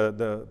one of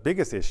the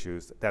biggest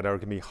issues that are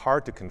going to be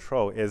hard to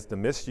control is the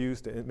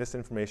misuse, the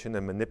misinformation,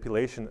 and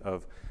manipulation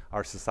of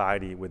our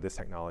society with this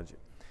technology.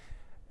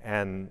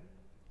 And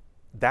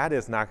that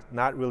is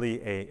not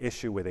really an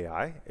issue with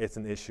AI, it's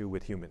an issue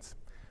with humans,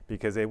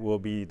 because it will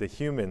be the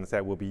humans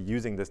that will be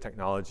using this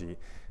technology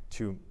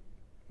to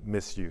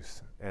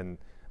misuse and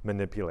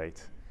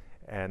manipulate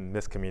and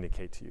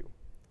miscommunicate to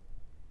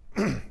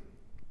you.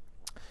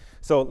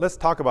 So let's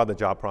talk about the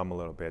job problem a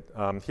little bit.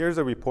 Here's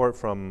a report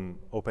from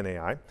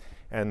OpenAI,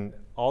 and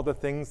all the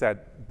things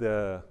that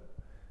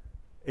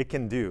it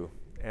can do.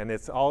 And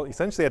it's all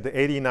essentially at the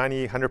 80,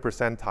 90, 100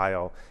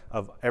 percentile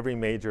of every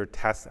major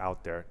test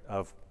out there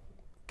of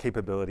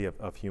capability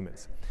of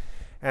humans.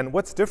 And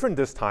what's different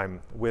this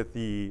time with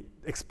the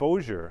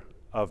exposure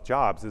of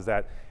jobs is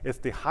that it's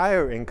the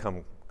higher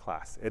income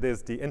class. It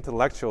is the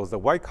intellectuals, the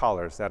white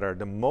collars that are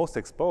the most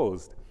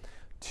exposed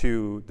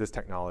to this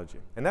technology.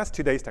 And that's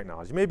today's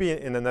technology. Maybe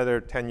in another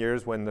 10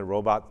 years when the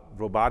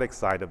robotic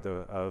side of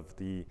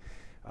the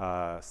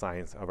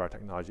science of our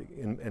technology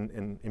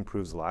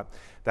improves a lot,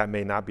 that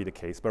may not be the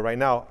case. But right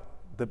now,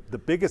 the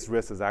biggest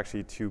risk is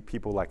actually to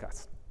people like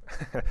us.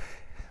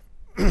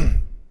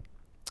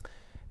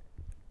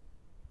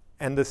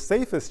 And the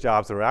safest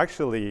jobs are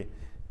actually,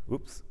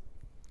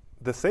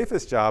 the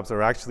safest jobs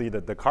are actually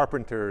the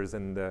carpenters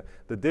and the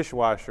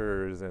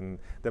dishwashers and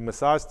the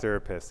massage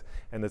therapists.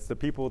 And it's the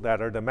people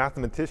that are the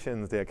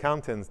mathematicians, the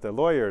accountants, the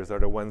lawyers are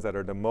the ones that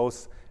are the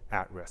most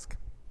at risk.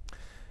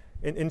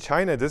 In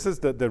China, this is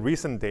the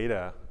recent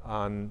data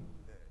on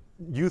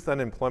youth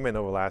unemployment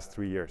over the last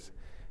 3 years.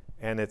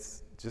 And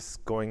it's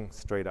just going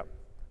straight up.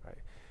 Right?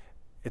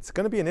 It's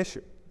going to be an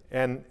issue.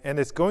 And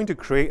it's going to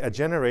create a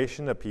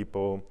generation of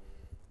people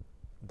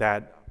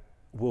that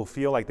will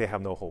feel like they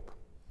have no hope.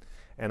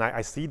 And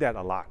I see that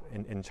a lot.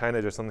 In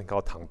China, there's something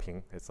called 躺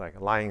平. It's like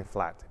lying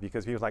flat,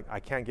 because people are like, I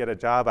can't get a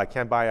job, I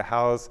can't buy a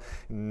house,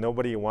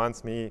 nobody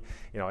wants me.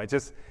 You know, it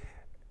just,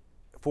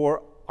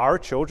 for our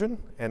children,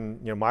 and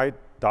you know, my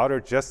daughter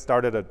just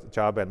started a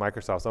job at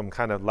Microsoft, so I'm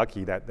kind of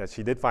lucky that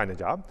she did find a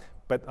job,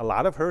 but a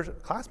lot of her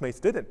classmates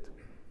didn't.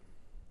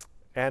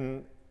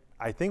 And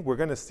I think we're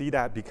going to see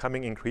that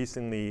becoming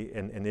increasingly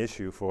an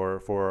issue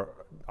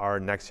for our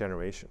next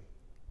generation.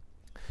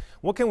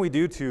 What can we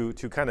do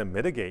to kind of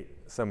mitigate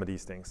some of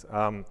these things?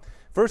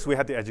 First, we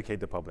have to educate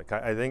the public.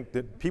 I think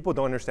that people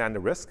don't understand the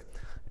risk,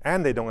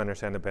 and they don't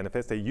understand the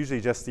benefits. They usually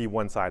just see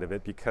one side of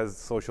it because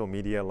social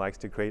media likes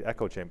to create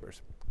echo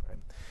chambers. Right?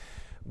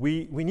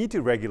 We need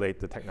to regulate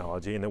the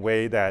technology in a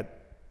way that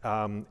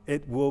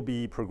it will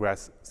be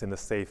progressed in a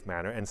safe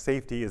manner, and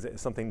safety is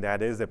something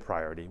that is a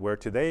priority, where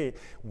today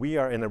we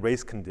are in a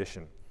race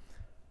condition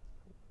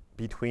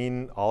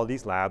between all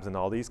these labs and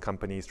all these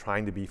companies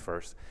trying to be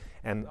first,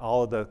 and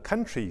all the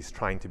countries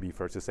trying to be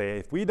first to say,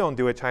 if we don't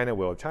do it, China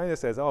will. If China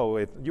says, oh,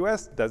 if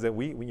US does it,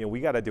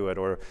 we got to do it.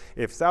 Or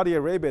if Saudi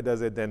Arabia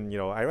does it, then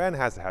Iran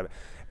has to have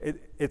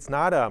it. It's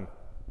not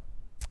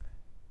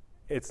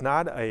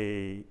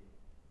a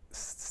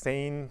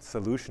sane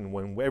solution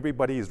when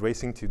everybody is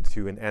racing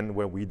to an end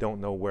where we don't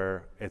know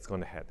where it's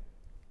going to head.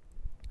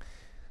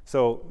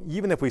 So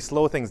even if we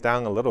slow things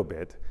down a little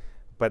bit,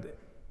 but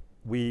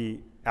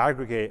we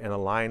aggregate and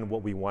align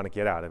what we want to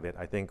get out of it,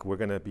 I think we're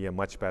going to be a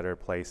much better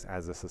place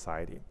as a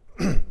society.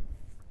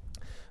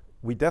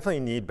 We definitely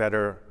need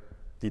better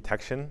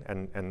detection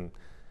and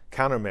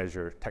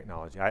countermeasure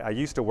technology. I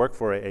used to work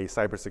for a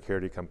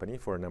cybersecurity company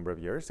for a number of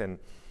years, and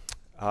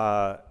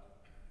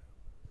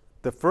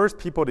the first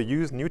people to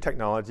use new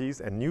technologies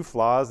and new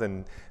flaws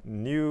and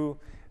new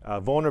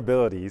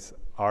vulnerabilities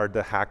are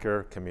the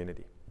hacker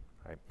community.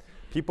 Right?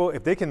 People,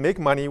 if they can make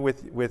money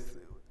with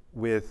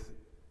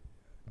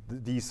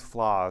these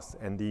flaws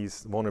and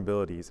these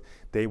vulnerabilities,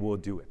 they will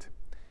do it.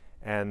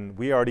 And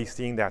we are already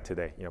seeing that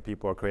today.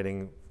 People are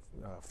creating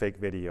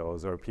fake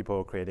videos, or people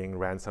are creating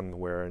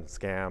ransomware and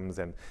scams,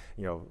 and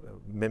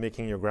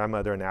mimicking your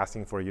grandmother and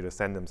asking for you to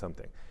send them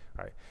something.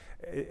 Right?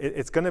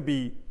 It's going to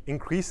be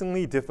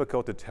increasingly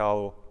difficult to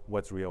tell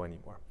what's real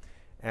anymore,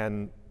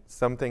 and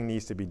something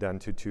needs to be done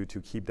to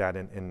keep that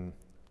in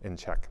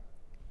check.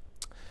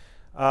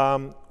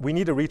 We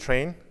need to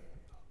retrain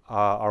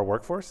our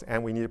workforce,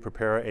 and we need to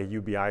prepare a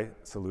UBI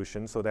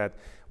solution so that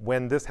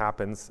when this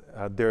happens,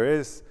 there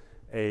is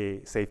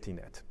a safety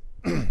net.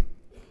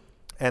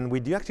 And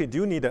we actually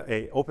do need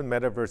an open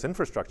metaverse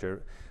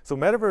infrastructure. So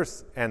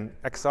metaverse and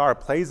XR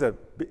plays an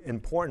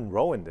important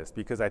role in this,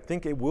 because I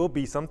think it will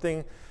be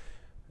something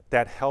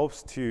that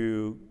helps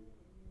to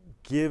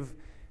give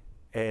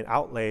an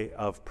outlay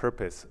of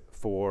purpose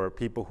for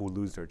people who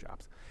lose their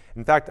jobs.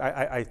 In fact,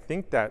 I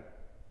think that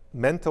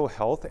mental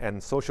health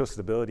and social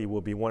stability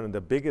will be one of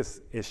the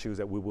biggest issues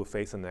that we will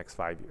face in the next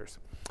 5 years.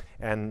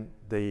 And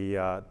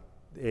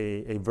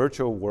a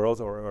virtual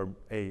world or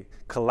a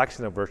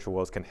collection of virtual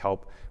worlds can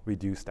help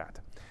reduce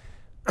that.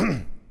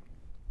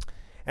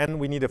 And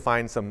we need to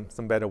find some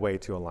better way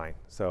to align.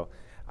 So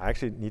I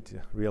actually need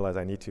to realize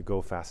I need to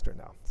go faster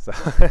now. So,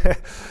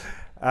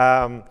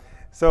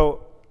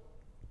 so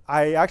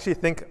I actually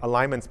think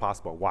alignment's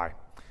possible. Why?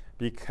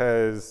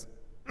 Because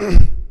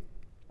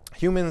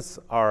humans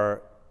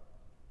are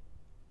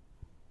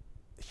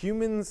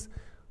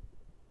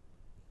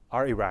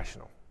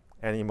irrational.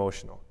 and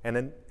emotional. And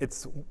then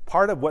it's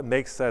part of what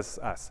makes us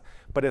us,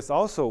 but it's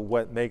also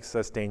what makes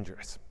us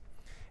dangerous.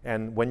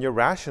 And when you're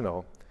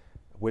rational,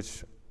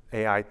 which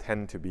AI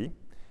tend to be,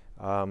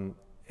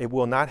 it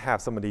will not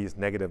have some of these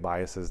negative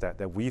biases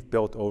that we've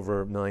built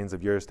over millions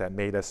of years that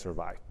made us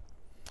survive.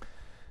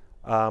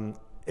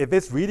 If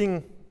it's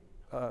reading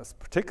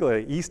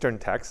particularly Eastern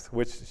texts,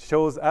 which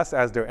shows us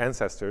as their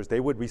ancestors,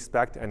 they would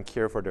respect and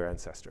care for their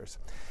ancestors.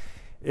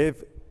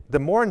 If the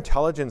more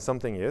intelligent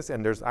something is,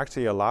 and there's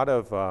actually a lot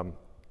of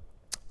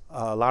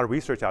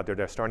research out there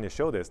that's starting to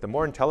show this, the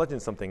more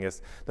intelligent something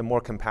is, the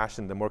more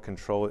compassion, the more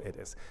control it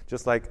is.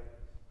 Just like,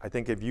 I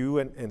think if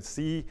you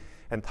see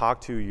and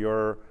talk to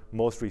your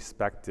most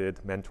respected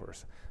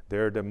mentors,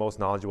 they're the most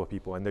knowledgeable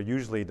people, and they're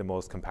usually the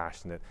most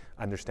compassionate,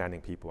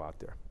 understanding people out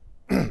there.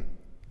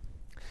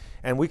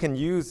 And we can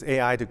use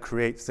AI to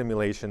create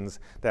simulations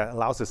that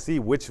allows us to see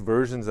which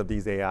versions of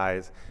these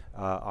AIs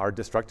are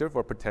destructive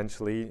or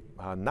potentially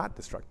not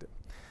destructive.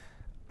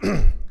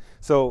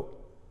 So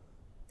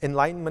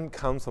enlightenment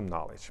comes from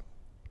knowledge.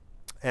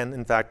 And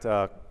in fact,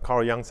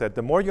 Carl Jung said,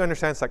 the more you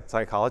understand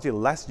psychology, the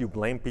less you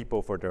blame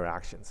people for their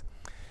actions.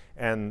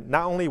 And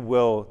not only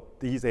will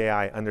these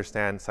AI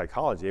understand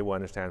psychology, it will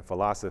understand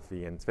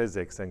philosophy and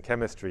physics and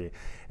chemistry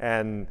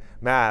and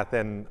math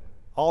and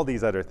all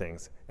these other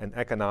things, and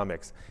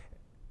economics.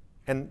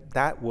 And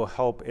that will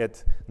help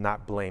it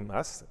not blame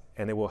us,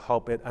 and it will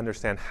help it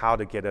understand how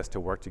to get us to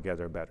work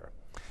together better.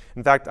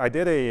 In fact, I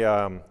did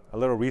a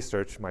little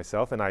research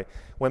myself, and I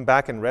went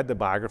back and read the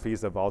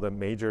biographies of all the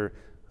major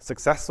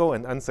successful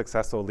and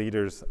unsuccessful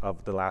leaders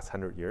of the last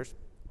 100 years.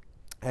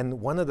 And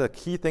one of the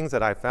key things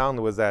that I found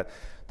was that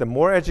the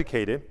more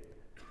educated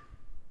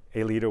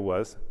a leader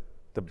was,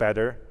 the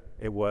better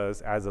it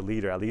was as a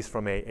leader, at least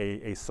from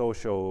a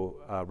social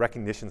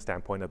recognition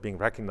standpoint of being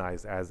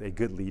recognized as a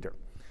good leader.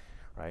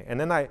 Right? And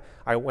then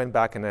I went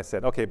back and I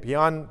said, okay,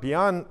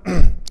 beyond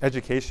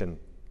education,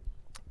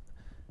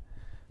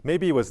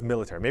 maybe it was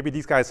military. Maybe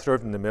these guys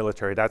served in the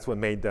military. That's what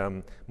made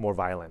them more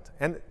violent.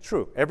 And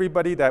true,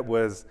 everybody that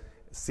was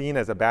seen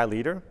as a bad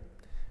leader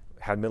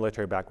had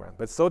military background,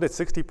 but so did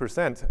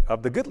 60%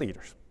 of the good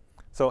leaders.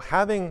 So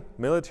having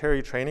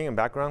military training and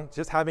background,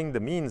 just having the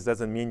means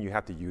doesn't mean you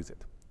have to use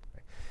it.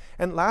 Right?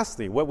 And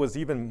lastly, what was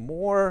even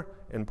more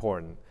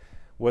important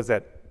was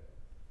that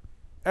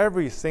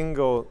every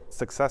single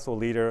successful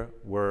leader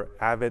were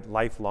avid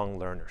lifelong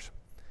learners.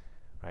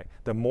 Right?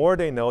 The more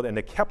they know, and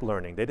they kept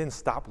learning. They didn't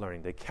stop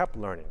learning. They kept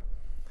learning.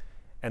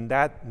 And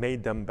that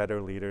made them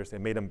better leaders. It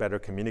made them better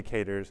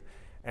communicators.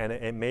 And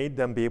it made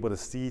them be able to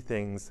see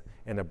things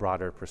in a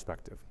broader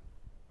perspective.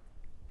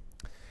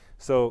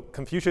 So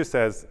Confucius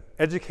says,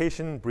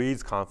 education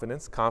breeds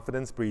confidence,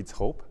 confidence breeds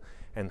hope,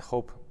 and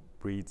hope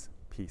breeds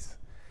peace.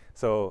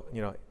 So,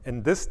 you know,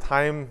 in this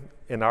time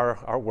in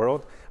our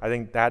world, I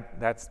think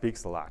that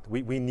speaks a lot.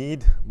 We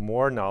need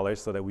more knowledge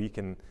so that we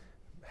can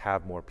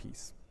have more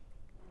peace.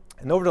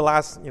 And over the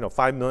last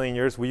 5 million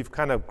years, we've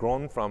kind of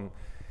grown from,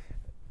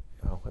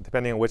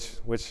 depending on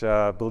which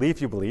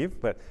belief you believe,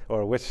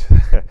 or which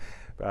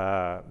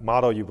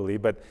model you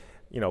believe, but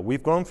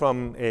we've grown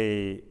from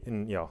a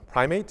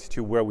primate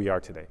to where we are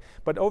today.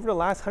 But over the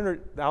last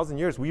 100,000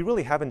 years, we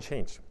really haven't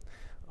changed.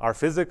 Our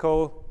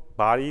physical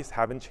bodies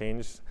haven't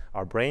changed.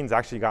 Our brains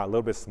actually got a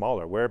little bit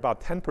smaller. We're about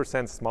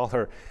 10%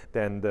 smaller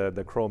than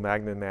the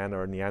Cro-Magnon man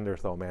or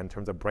Neanderthal man in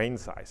terms of brain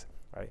size,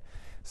 right?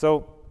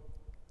 So,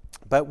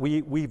 but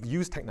we've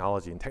used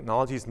technology, and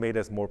technology has made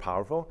us more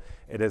powerful.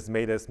 It has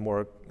made us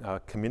more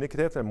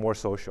communicative and more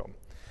social,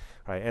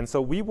 right? And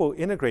so we will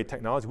integrate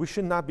technology. We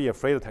should not be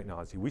afraid of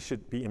technology. We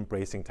should be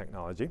embracing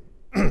technology.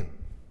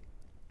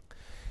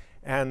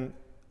 And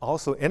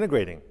also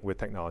integrating with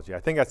technology. I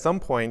think at some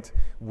point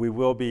we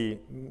will be,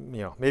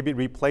 maybe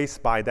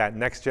replaced by that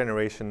next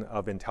generation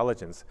of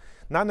intelligence.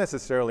 Not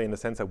necessarily in the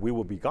sense that we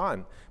will be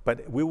gone,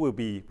 but we will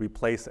be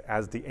replaced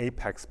as the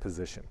apex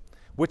position,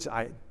 which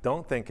I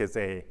don't think is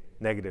a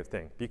negative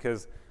thing,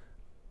 because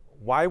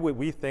why would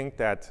we think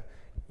that,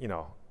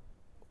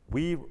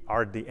 we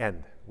are the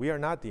end? We are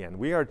not the end.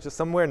 We are just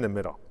somewhere in the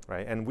middle,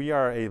 right? And we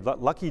are a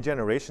lucky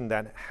generation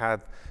that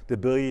have the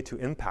ability to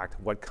impact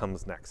what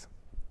comes next.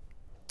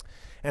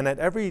 And at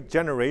every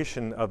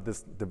generation of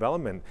this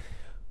development,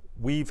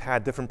 we've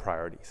had different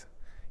priorities,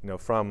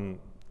 from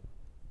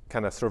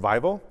kind of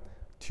survival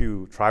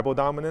to tribal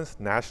dominance,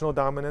 national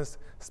dominance,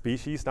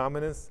 species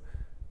dominance.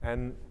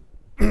 And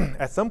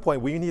at some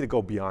point, we need to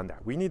go beyond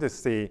that. We need to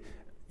say,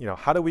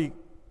 how do we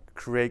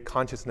create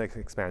consciousness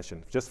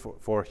expansion just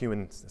for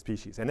human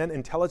species? And then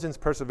intelligence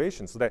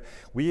preservation, so that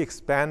we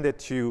expand it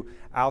to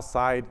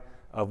outside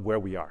of where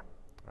we are.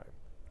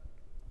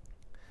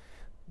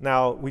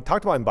 Now, we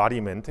talked about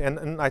embodiment,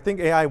 and I think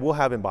AI will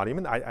have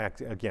embodiment.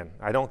 Again,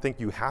 I don't think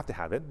you have to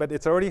have it, but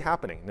it's already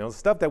happening. The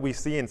stuff that we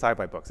see in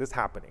sci-fi books is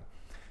happening.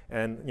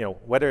 And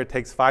whether it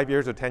takes 5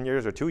 years or 10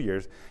 years or 2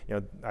 years,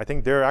 I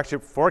think they're actually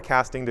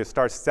forecasting to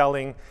start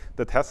selling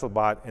the Tesla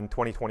bot in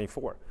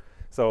 2024.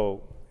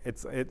 So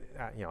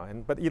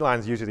but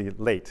Elon's usually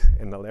late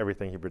in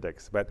everything he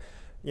predicts. But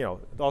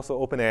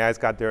also OpenAI's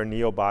got their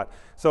NeoBot.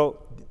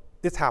 So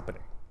it's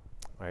happening.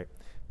 right?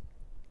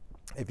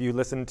 If you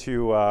listen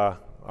to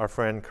our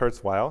friend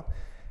Kurzweil,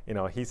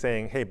 he's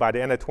saying, hey, by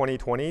the end of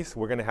 2020s,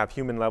 we're going to have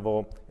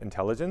human-level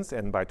intelligence,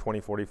 and by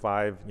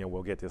 2045,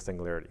 we'll get to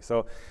singularity.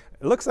 So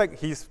it looks like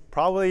he's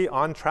probably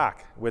on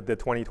track with the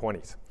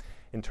 2020s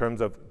in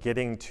terms of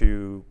getting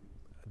to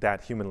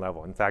that human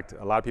level. In fact,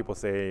 a lot of people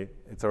say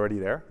it's already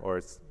there, or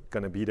it's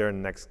going to be there in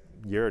the next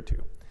year or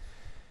two.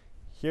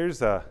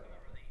 Here's a,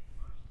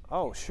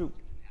 oh, shoot.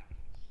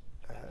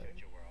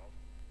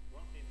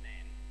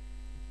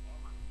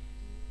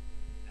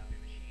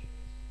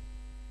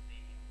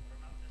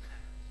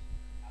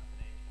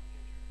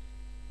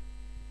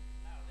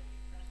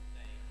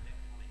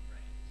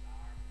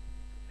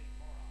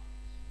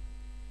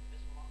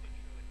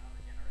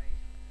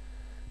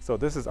 So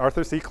this is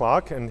Arthur C.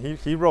 Clarke, and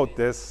he wrote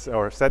this,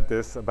 or said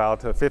this, about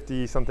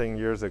 50-something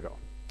years ago,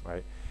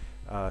 right?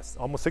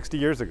 Almost 60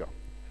 years ago.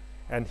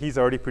 And he's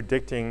already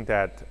predicting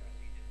that.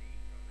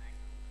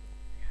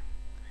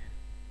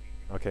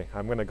 Okay,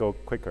 I'm going to go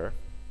quicker.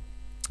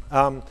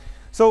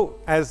 So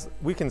as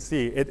we can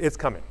see, it's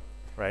coming,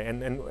 right?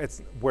 And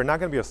we're not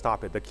going to be able to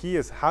stop it. The key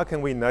is how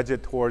can we nudge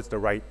it towards the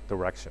right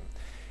direction?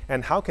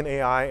 And how can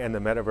AI and the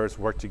metaverse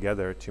work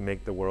together to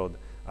make the world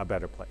a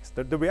better place?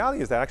 The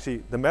reality is that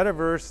actually the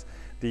metaverse,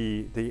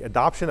 the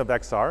adoption of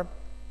XR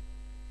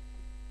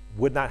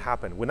would not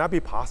happen, would not be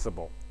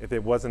possible if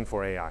it wasn't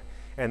for AI.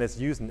 And it's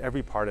used in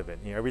every part of it.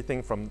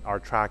 Everything from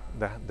our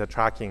the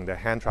tracking, the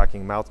hand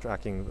tracking, mouth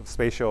tracking,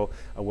 spatial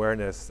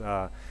awareness,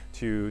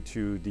 to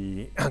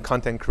the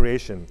content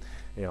creation,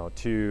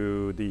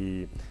 to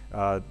the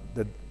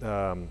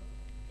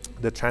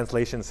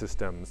translation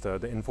systems,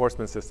 the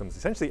enforcement systems,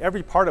 essentially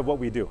every part of what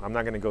we do. I'm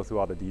not going to go through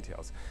all the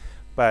details,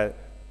 but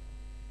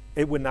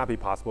it would not be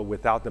possible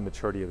without the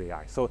maturity of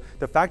AI. So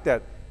the fact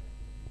that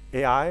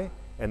AI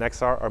and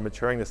XR are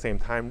maturing at the same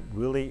time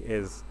really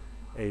is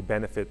a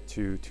benefit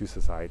to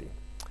society.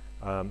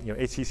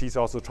 HTC is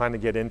also trying to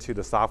get into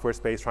the software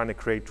space, trying to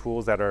create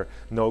tools that are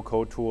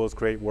no-code tools,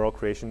 create world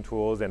creation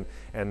tools, and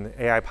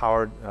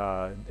AI-powered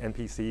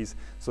NPCs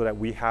so that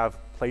we have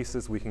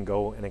places we can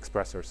go and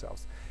express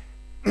ourselves.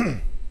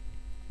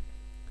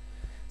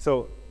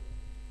 So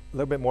a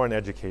little bit more in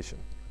education.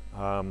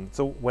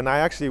 So when I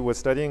actually was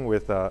studying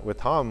with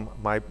Tom,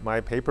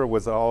 my paper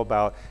was all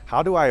about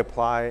how do I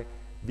apply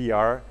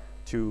VR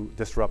to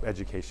disrupt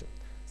education.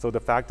 So the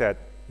fact that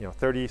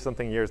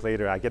 30-something years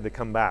later, I get to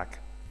come back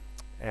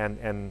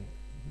and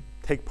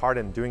take part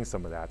in doing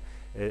some of that,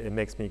 it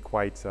makes me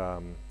quite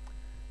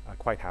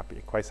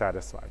happy, quite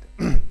satisfied.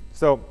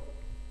 So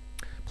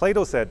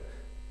Plato said,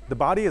 the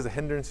body is a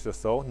hindrance to the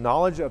soul.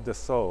 Knowledge of the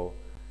soul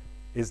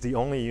is the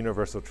only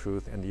universal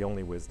truth and the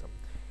only wisdom.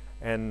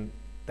 And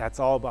that's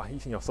all about,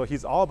 so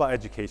he's all about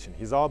education.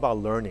 He's all about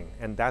learning,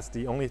 and that's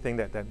the only thing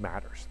that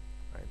matters,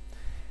 right?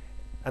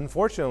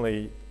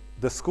 Unfortunately,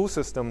 the school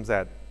systems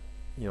that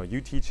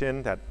you teach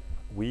in, that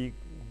we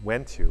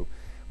went to,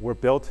 were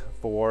built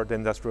for the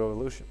Industrial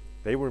Revolution.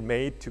 They were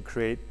made to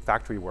create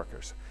factory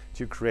workers,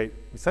 to create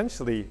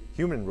essentially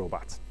human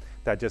robots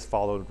that just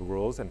followed the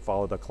rules and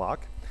followed the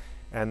clock,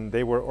 and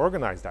they were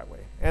organized that way.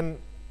 And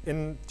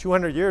in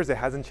 200 years, it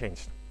hasn't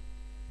changed.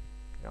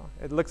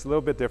 It looks a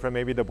little bit different.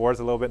 Maybe the board's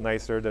a little bit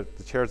nicer, the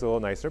chair's a little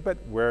nicer, but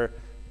we're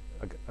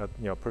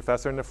a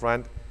professor in the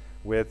front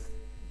with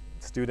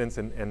students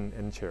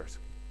in chairs.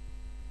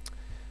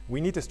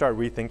 We need to start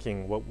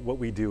rethinking what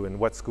we do and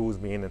what schools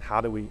mean, and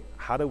how do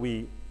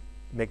we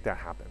make that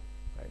happen,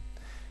 right?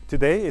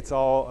 Today, it's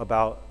all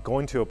about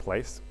going to a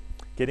place,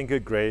 getting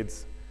good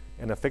grades,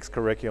 and a fixed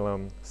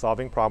curriculum,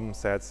 solving problem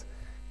sets,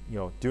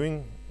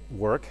 doing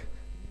work,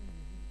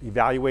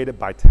 evaluated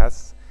by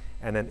tests,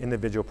 and then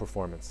individual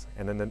performance.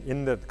 And then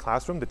in the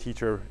classroom, the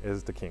teacher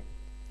is the king.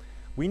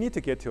 We need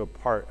to get to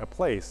a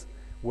place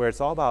where it's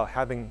all about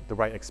having the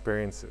right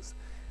experiences,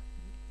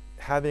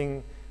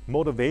 having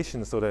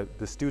motivation so that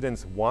the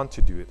students want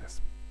to do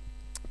this,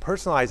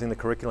 personalizing the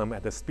curriculum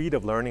at the speed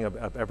of learning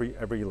of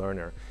every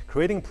learner,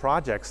 creating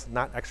projects,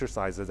 not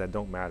exercises that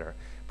don't matter,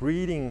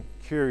 breeding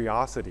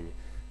curiosity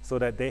so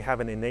that they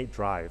have an innate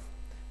drive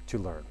to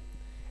learn,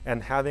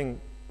 and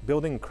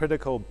building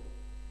critical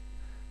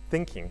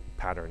thinking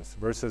patterns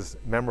versus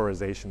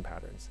memorization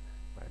patterns,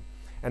 right?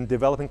 And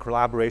developing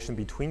collaboration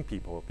between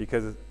people,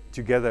 because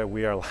together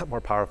we are a lot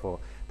more powerful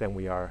than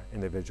we are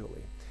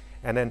individually.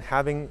 And then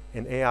having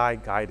an AI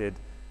guided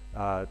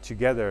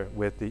together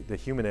with the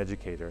human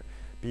educator,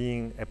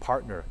 being a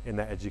partner in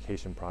that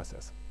education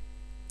process.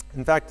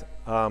 In fact,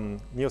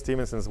 Neil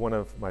Stephenson is one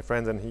of my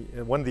friends,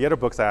 and one of the other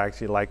books I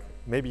actually like,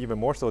 maybe even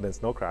more so than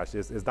Snow Crash,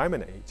 is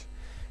Diamond Age.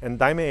 And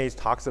Diamond Age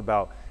talks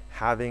about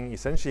having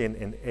essentially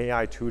an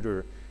AI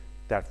tutor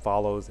that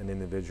follows an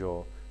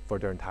individual for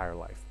their entire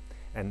life,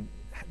 and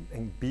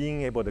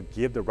being able to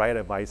give the right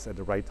advice at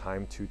the right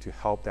time to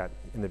help that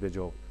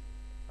individual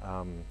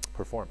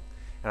perform.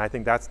 And I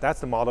think that's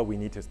the model we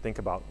need to think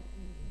about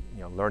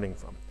learning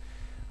from.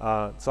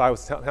 So I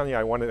was telling you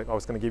I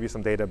was going to give you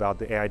some data about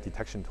the AI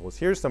detection tools.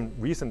 Here's some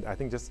recent, I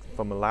think just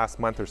from the last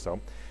month or so,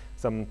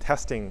 some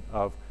testing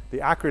of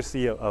the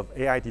accuracy of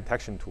AI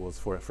detection tools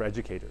for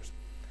educators.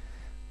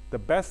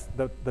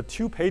 the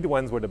two paid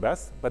ones were the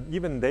best, but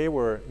even they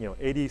were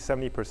 80,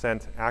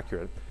 70%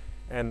 accurate.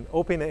 And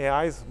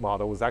OpenAI's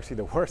model was actually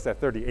the worst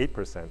at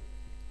 38%,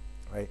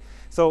 right?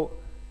 So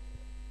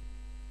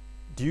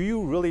do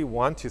you really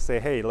want to say,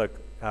 hey, look,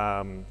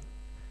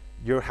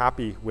 you're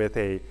happy with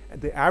the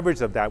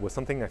average of that was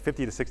something like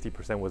 50 to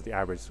 60% was the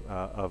average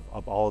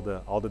of all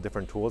the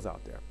different tools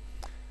out there.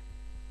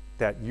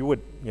 That you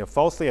would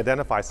falsely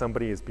identify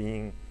somebody as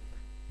being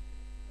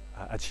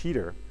a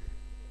cheater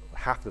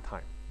half the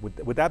time.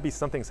 Would that be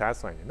something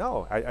satisfying?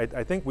 No,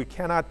 I think we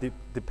cannot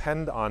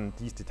depend on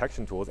these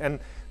detection tools. And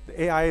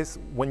the AIs,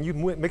 when you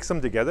mix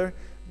them together,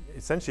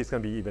 essentially it's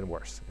going to be even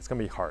worse. It's going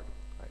to be hard.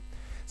 Right?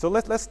 So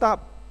let's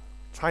stop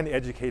trying to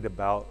educate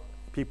about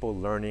people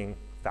learning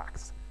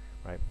facts.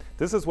 Right?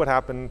 This is what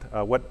happened,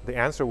 what the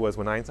answer was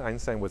when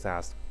Einstein was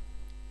asked,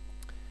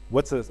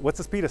 what's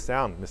the speed of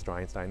sound, Mr.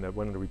 Einstein, that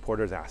one of the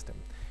reporters asked him.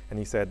 And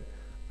he said,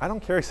 I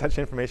don't carry such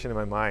information in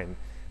my mind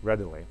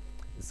readily.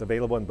 It's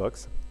available in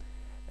books.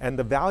 And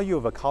the value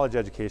of a college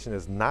education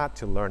is not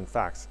to learn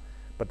facts,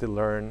 but to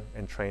learn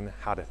and train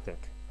how to think.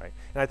 Right?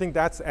 And I think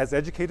that's, as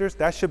educators,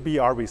 that should be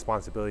our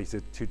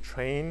responsibility, to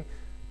train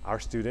our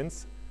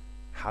students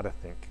how to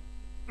think.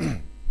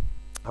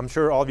 I'm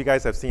sure all of you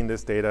guys have seen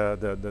this data,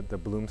 the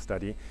Bloom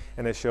study,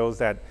 and it shows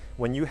that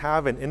when you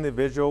have an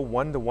individual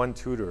one-to-one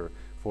tutor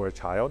for a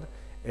child,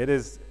 it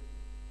is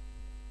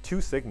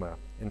 2 sigma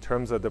in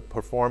terms of the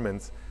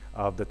performance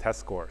of the test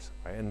scores.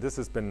 Right? And this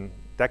has been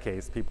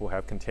decades. People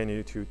have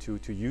continued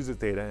to use this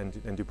data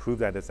and to prove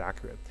that it's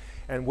accurate.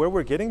 And where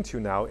we're getting to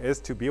now is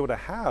to be able to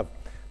have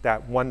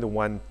that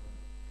one-to-one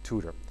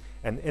tutor.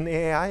 And in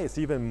AI, it's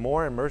even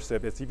more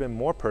immersive, it's even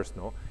more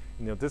personal.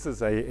 This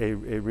is a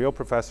real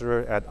professor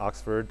at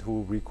Oxford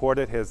who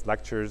recorded his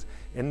lectures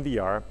in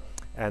VR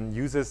and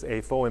uses a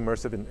full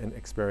immersive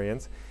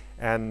experience.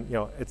 And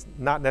it's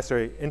not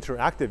necessarily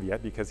interactive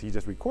yet because he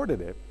just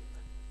recorded it,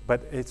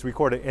 but it's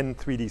recorded in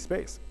 3D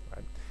space.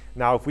 Right?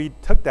 Now, if we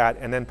took that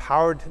and then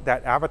powered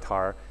that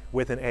avatar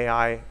with an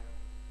AI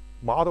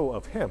model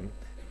of him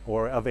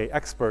or of an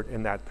expert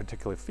in that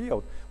particular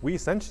field, we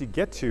essentially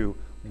get to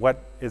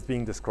what is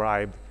being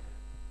described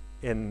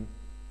in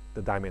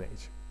the Diamond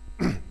Age.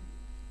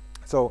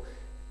 So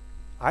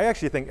I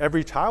actually think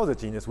every child is a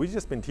genius. We've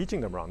just been teaching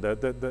them wrong.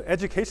 The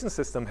education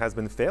system has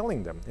been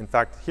failing them. In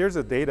fact, here's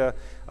the data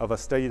of a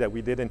study that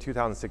we did in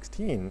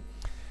 2016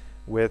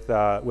 with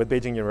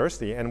Beijing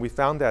University, and we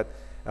found that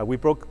we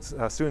broke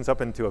students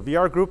up into a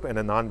VR group and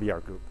a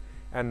non-VR group,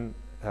 and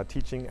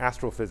teaching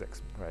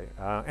astrophysics, right?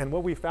 And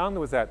what we found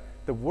was that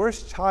the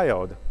worst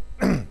child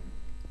in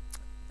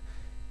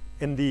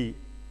the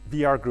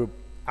VR group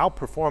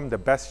outperformed the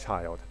best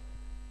child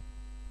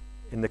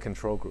in the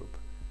control group.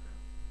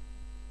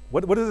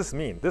 What does this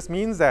mean? This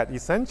means that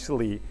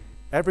essentially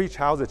every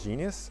child's a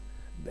genius.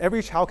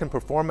 Every child can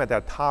perform at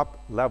that top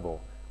level.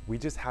 We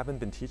just haven't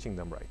been teaching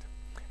them right.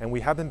 And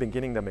we haven't been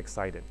getting them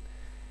excited.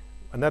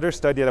 Another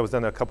study that was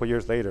done a couple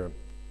years later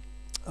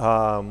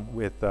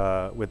with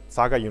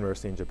Saga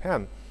University in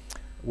Japan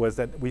was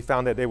that we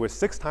found that they were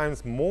 6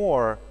 times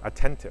more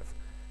attentive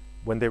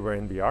when they were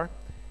in VR.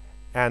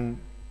 And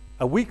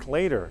a week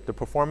later,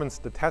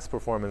 the test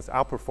performance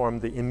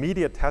outperformed the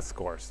immediate test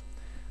scores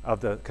of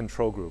the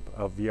control group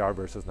of VR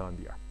versus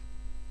non-VR.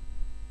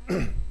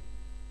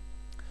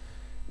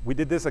 We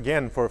did this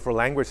again for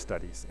language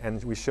studies,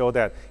 and we showed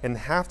that in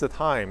half the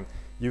time,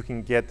 you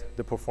can get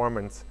the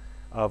performance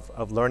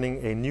of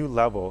learning a new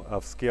level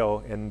of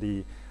skill in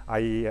the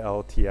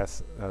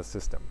IELTS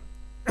system.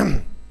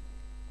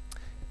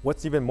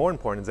 What's even more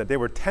important is that they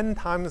were 10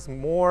 times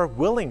more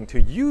willing to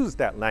use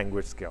that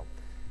language skill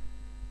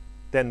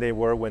than they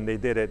were when they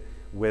did it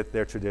with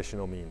their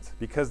traditional means.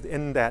 Because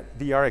in that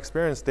VR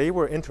experience, they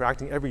were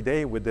interacting every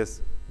day with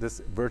this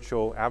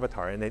virtual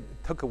avatar, and it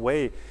took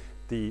away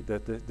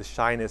the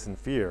shyness and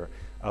fear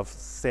of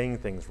saying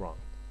things wrong.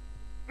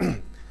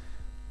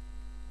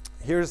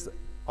 Here's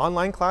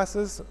online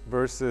classes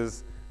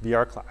versus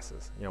VR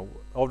classes.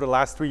 Over the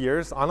last 3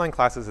 years, online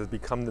classes has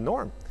become the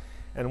norm.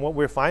 And what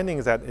we're finding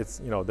is that it's,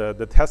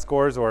 the test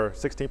scores are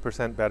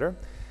 16% better,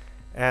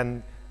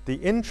 and the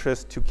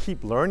interest to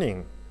keep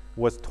learning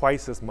was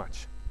twice as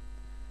much.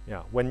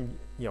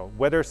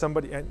 Whether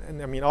somebody,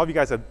 and I mean, all of you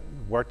guys have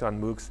worked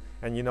on MOOCs,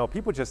 and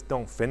people just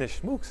don't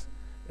finish MOOCs.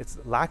 It's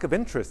lack of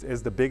interest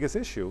is the biggest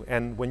issue.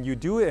 And when you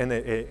do it in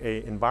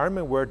an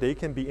environment where they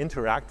can be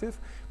interactive,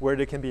 where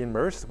they can be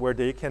immersed, where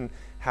they can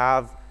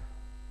have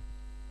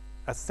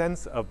a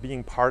sense of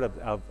being part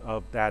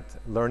of that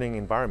learning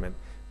environment,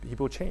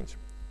 people change.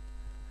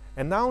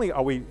 And not only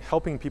are we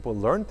helping people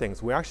learn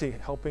things, we're actually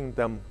helping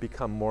them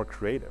become more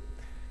creative.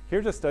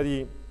 Here's a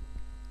study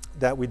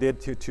that we did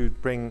to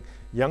bring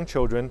young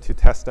children to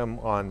test them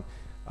on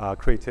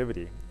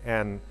creativity.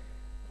 And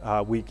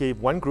we gave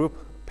one group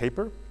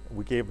paper,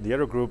 we gave the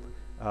other group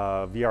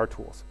VR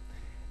tools.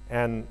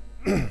 And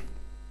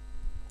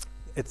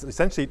it's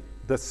essentially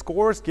the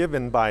scores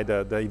given by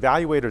the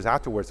evaluators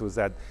afterwards was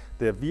that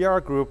the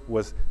VR group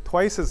was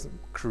twice as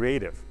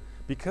creative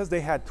because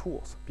they had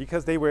tools,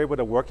 because they were able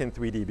to work in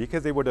 3D,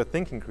 because they were able to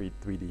think in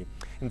 3D.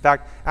 In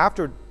fact,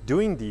 after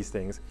doing these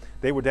things,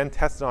 they were then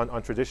tested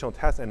on traditional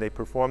tests, and they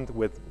performed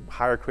with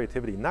higher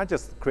creativity, not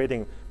just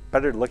creating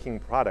better looking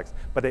products,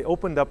 but they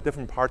opened up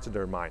different parts of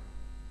their mind.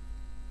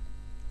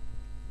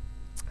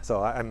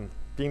 So I'm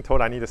being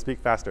told I need to speak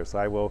faster, so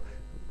I will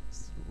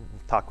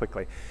talk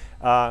quickly.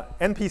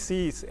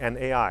 NPCs and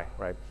AI,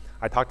 right?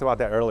 I talked about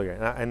that earlier.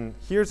 And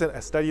here's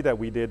a study that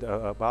we did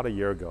about a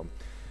year ago,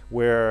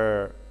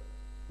 where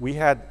we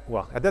had,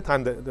 well, at that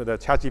time, the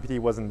ChatGPT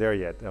wasn't there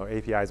yet, or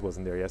APIs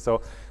wasn't there yet.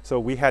 So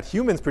we had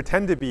humans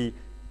pretend to be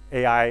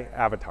AI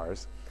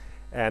avatars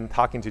and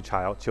talking to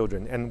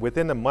children. And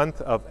within a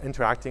month of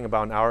interacting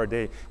about an hour a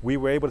day, we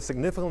were able to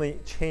significantly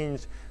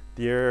change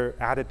their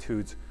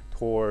attitudes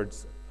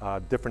towards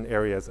different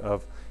areas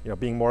of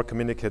being more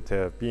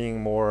communicative,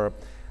 being more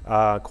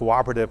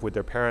cooperative with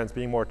their parents,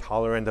 being more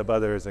tolerant of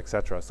others,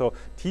 etc. So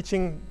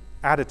teaching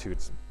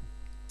attitudes.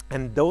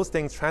 And those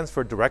things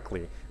transfer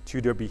directly to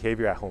their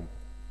behavior at home.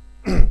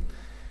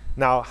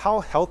 Now,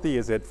 how healthy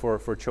is it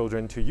for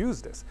children to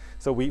use this?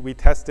 So we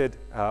tested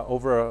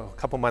over a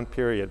couple-month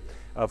period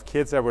of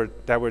kids that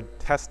were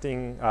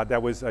testing,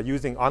 that was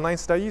using online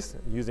studies,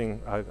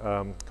 using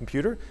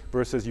computer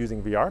versus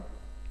using VR.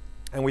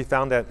 And we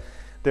found that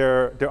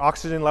their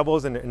oxygen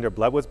levels in their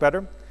blood was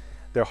better,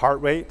 their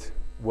heart rate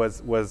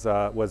was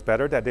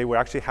better, that they were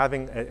actually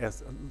having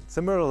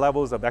similar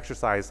levels of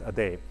exercise a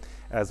day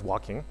as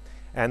walking,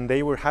 and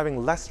they were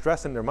having less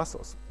stress in their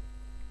muscles.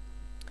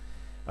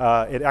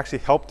 It actually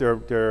helped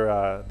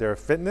their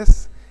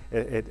fitness.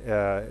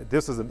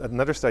 This was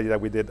another study that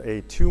we did,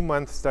 a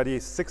 2-month study,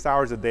 6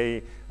 hours a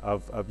day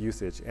of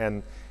usage,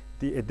 and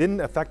it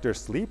didn't affect their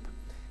sleep,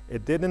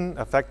 it didn't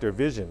affect their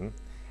vision,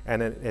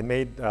 and it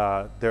made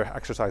their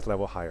exercise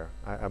level higher.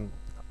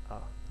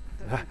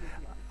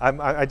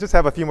 I just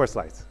have a few more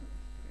slides.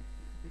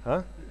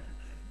 Huh?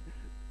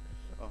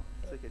 Oh,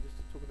 it's okay. Just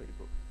talk about your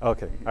book.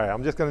 Okay. All right.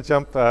 I'm just going to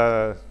jump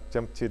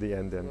to the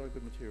end then. A lot of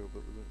good material, but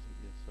we're going to see.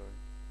 Yeah, sorry.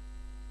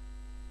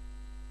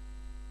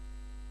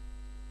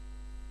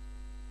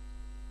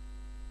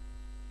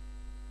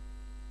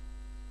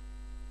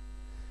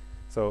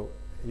 So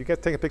you guys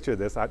take a picture of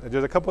this.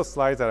 There's a couple of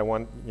slides that I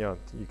want.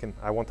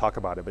 I won't talk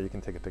about it, but you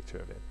can take a picture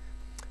of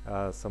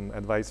it. Some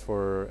advice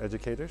for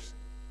educators.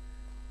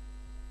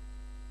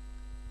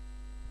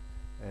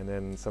 And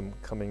then some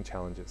coming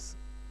challenges.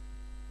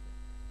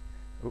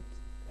 Oops,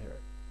 here.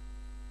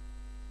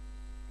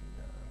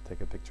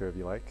 Take a picture if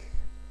you like.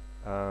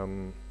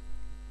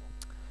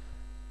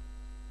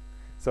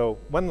 So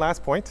one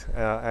last point,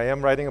 I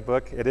am writing a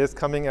book. It is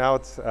coming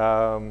out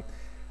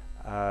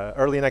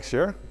early next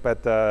year,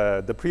 but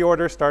the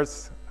pre-order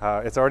starts,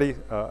 it's already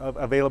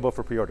available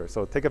for pre-order.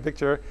 So take a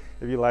picture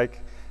if you like.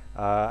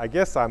 I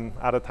guess I'm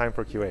out of time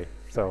for QA.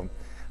 So.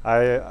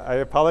 I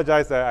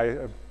apologize that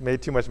I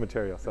made too much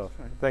material. So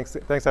thanks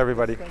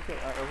everybody. Thank you,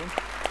 Alvin.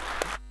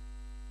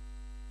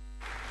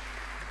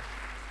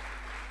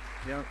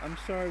 Yeah, I'm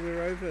sorry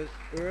we're over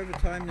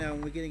time now,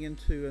 and we're getting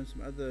into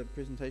some other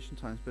presentation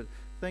times. But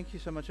thank you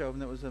so much, Alvin.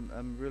 That was a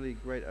really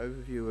great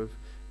overview of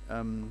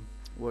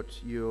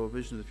what your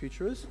vision of the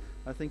future is.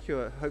 I think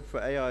your hope for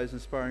AI is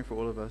inspiring for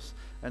all of us,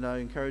 and I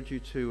encourage you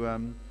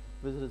to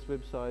visit his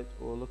website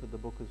or look at the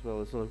book as well.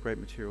 There's a lot of great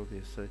material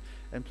there. So,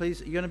 and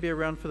please, you're going to be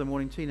around for the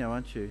morning tea now,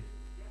 aren't you?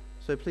 Yeah.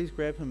 So please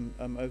grab him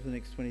over the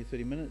next 20,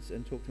 30 minutes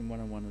and talk to him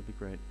one-on-one. It'd be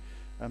great.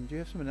 Do you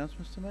have some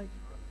announcements to make?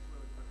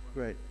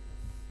 Great.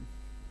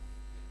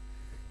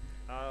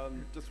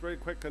 Just a very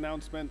quick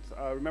announcement.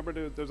 Remember,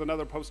 there's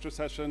another poster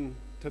session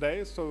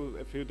today. So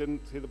if you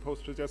didn't see the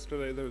posters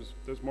yesterday,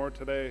 there's more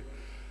today.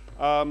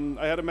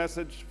 I had a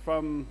message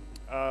from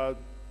the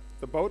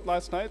boat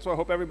last night, so I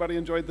hope everybody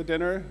enjoyed the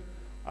dinner.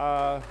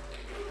 Yeah,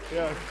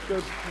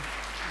 good.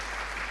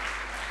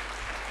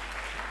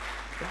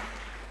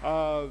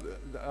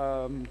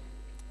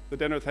 The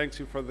dinner thanks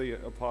you for the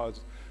applause.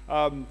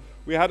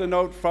 We had a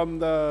note from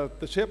the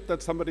ship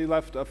that somebody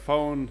left a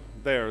phone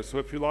there. So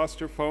if you lost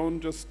your phone,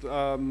 just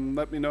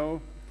let me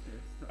know.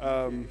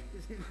 You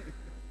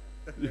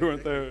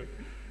weren't there.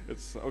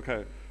 It's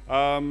okay.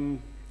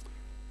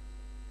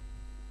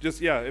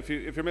 Just, yeah, if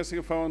you're missing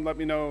a phone, let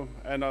me know,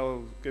 and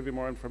I'll give you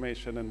more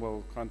information, and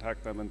we'll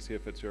contact them and see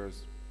if it's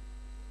yours.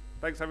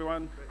 Thanks,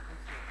 everyone.